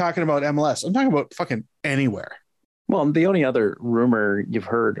not even talking about MLS. I'm talking about fucking anywhere. Well, the only other rumor you've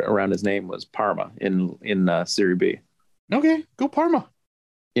heard around his name was Parma in Serie B. Okay, go Parma.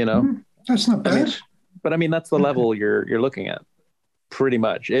 You know, That's not bad. I mean that's the level you're looking at, pretty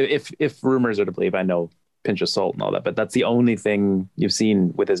much. If rumors are to believe, I know pinch of salt and all that, but that's the only thing you've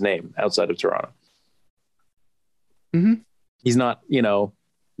seen with his name outside of Toronto. Mm-hmm. He's not,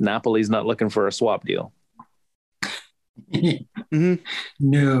 Napoli's not looking for a swap deal. Mm-hmm.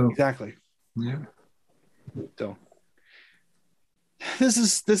 No. Exactly. Yeah. So this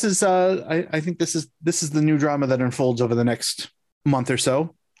is I think this is the new drama that unfolds over the next month or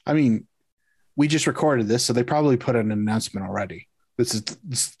so. I mean, we just recorded this, so they probably put in an announcement already. This is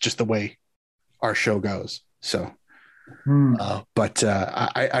just the way our show goes. So, but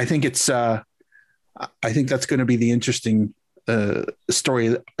I think it's I think that's going to be the interesting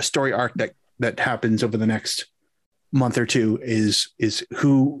story arc that happens over the next month or two is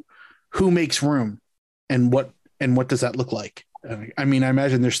who makes room and what does that look like? I mean, I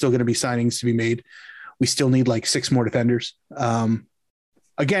imagine there's still going to be signings to be made. We still need like 6 more defenders.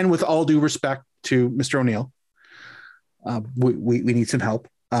 Again, with all due respect to Mr. O'Neill, we need some help.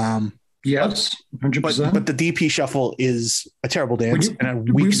 Yes, 100%. But the DP shuffle is a terrible dance and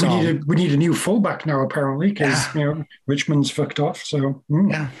a weak song. We need a new fullback now, apparently, because Richmond's fucked off. So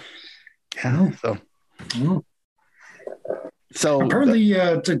yeah. So apparently,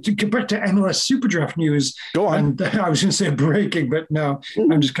 to get back to MLS SuperDraft news. Go on. And I was going to say breaking, but no,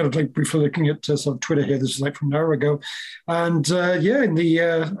 I'm just kind of like briefly looking at some Twitter here. This is like from an hour ago, and in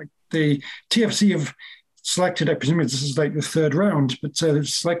the TFC have selected, I presume this is like the 3rd round, but they've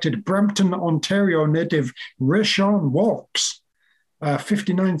selected Brampton, Ontario native Rashawn Walks,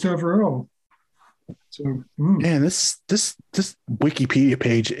 59th overall. So, man, this Wikipedia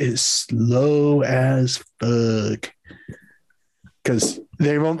page is slow as fuck because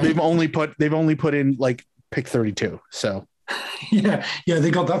they've only put in like pick 32. So yeah,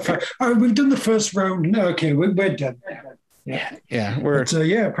 they got that far. Oh, we've done the 1st round. Okay, we're done. Yeah.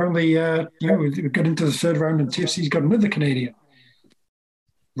 Apparently, we got into the 3rd round, and TFC's got another Canadian,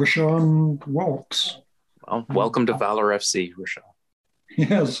 Rashawn Walks. Well, welcome to Valor FC, Rashawn.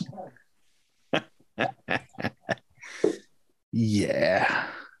 Yes. Yeah.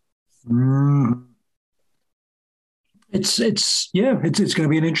 It's going to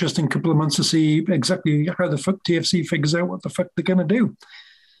be an interesting couple of months to see exactly how the fuck TFC figures out what the fuck they're going to do.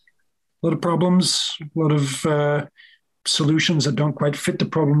 A lot of problems, a lot of solutions that don't quite fit the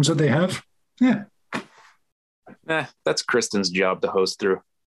problems that they have. Yeah. That's Kristen's job to host through.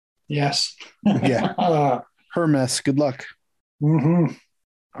 Yes. Yeah. Her mess. Good luck. Mm-hmm.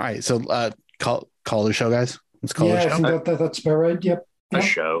 All right. So call the show, guys. Let's call the show. I think that's about right. Yep. A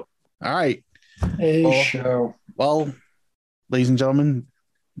show. All right. Show. Well, ladies and gentlemen,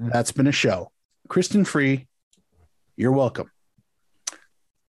 that's been a show. Kristen Free, you're welcome.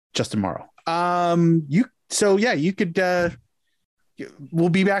 Justin Morrow. You could we'll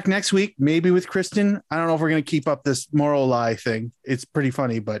be back next week, maybe with Kristen. I don't know if we're gonna keep up this moral lie thing. It's pretty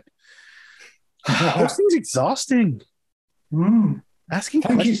funny, but hosting's exhausting. Asking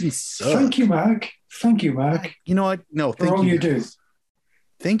questions sucks. Thank you, Mark. You know what? No, thank all you. You do.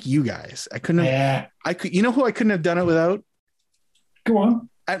 Thank you guys. I couldn't have you know who I couldn't have done it without? Go on.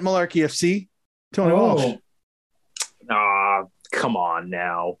 At Malarkey FC, Tony Walsh. Come on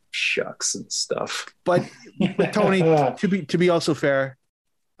now. Shucks and stuff. But Tony, to be also fair,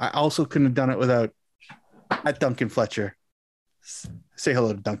 I also couldn't have done it without at Duncan Fletcher. Say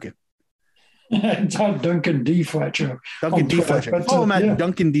hello to Duncan. It's not Duncan D. Fletcher. Duncan D. Fletcher. Follow him at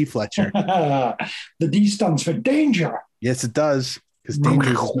Duncan D. Fletcher. The D stands for danger. Yes, it does. Because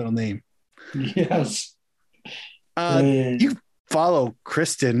danger is his middle name. Yes. You follow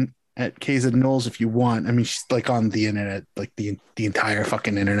Kristen at KZ Knowles if you want. I mean, she's like on the internet, like the entire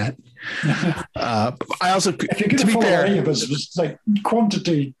fucking internet. I also, if you're going to follow any of us, it's like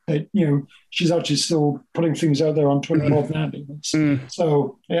quantity that, she's actually still putting things out there on Twitter more than anything.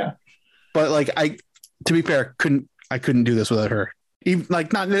 So, yeah. But like, to be fair, I couldn't do this without her. Even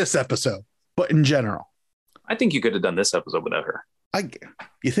like not this episode, but in general. I think you could have done this episode without her.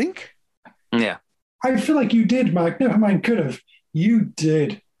 You think? Yeah. I feel like you did, Mike. Never mind, could have. You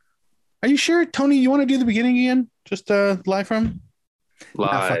did. Are you sure, Tony? You want to do the beginning again? Just live from?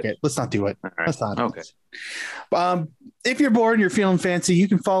 Live. Fuck it. Let's not do it. Right. Let's not. Okay. If you're bored and you're feeling fancy, you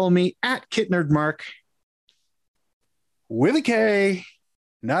can follow me at KitNerdMark with a K,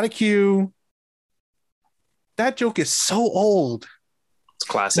 not a Q. That joke is so old. It's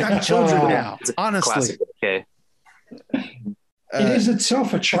classic. Got children now. It's honestly. Classic. Okay. It is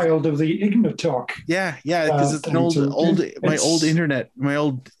itself a child of the Ignotalk. Yeah, because it's an old internet, my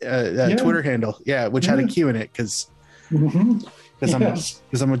old Twitter handle, which had a Q in it because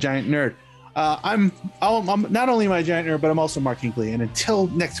I'm a giant nerd. I'm not only am I a giant nerd, but I'm also Mark Hinkley. And until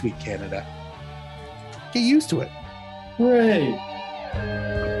next week, Canada, get used to it. Hooray!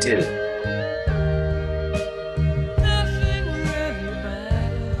 Did it. Nothing really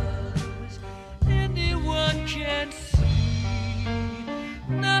matters. Anyone can see.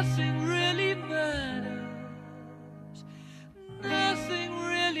 Nothing really matters. Nothing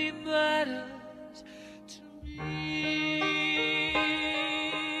really matters to me.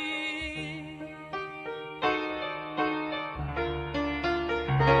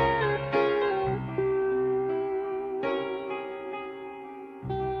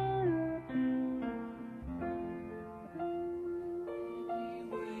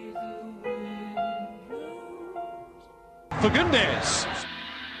 For goodness!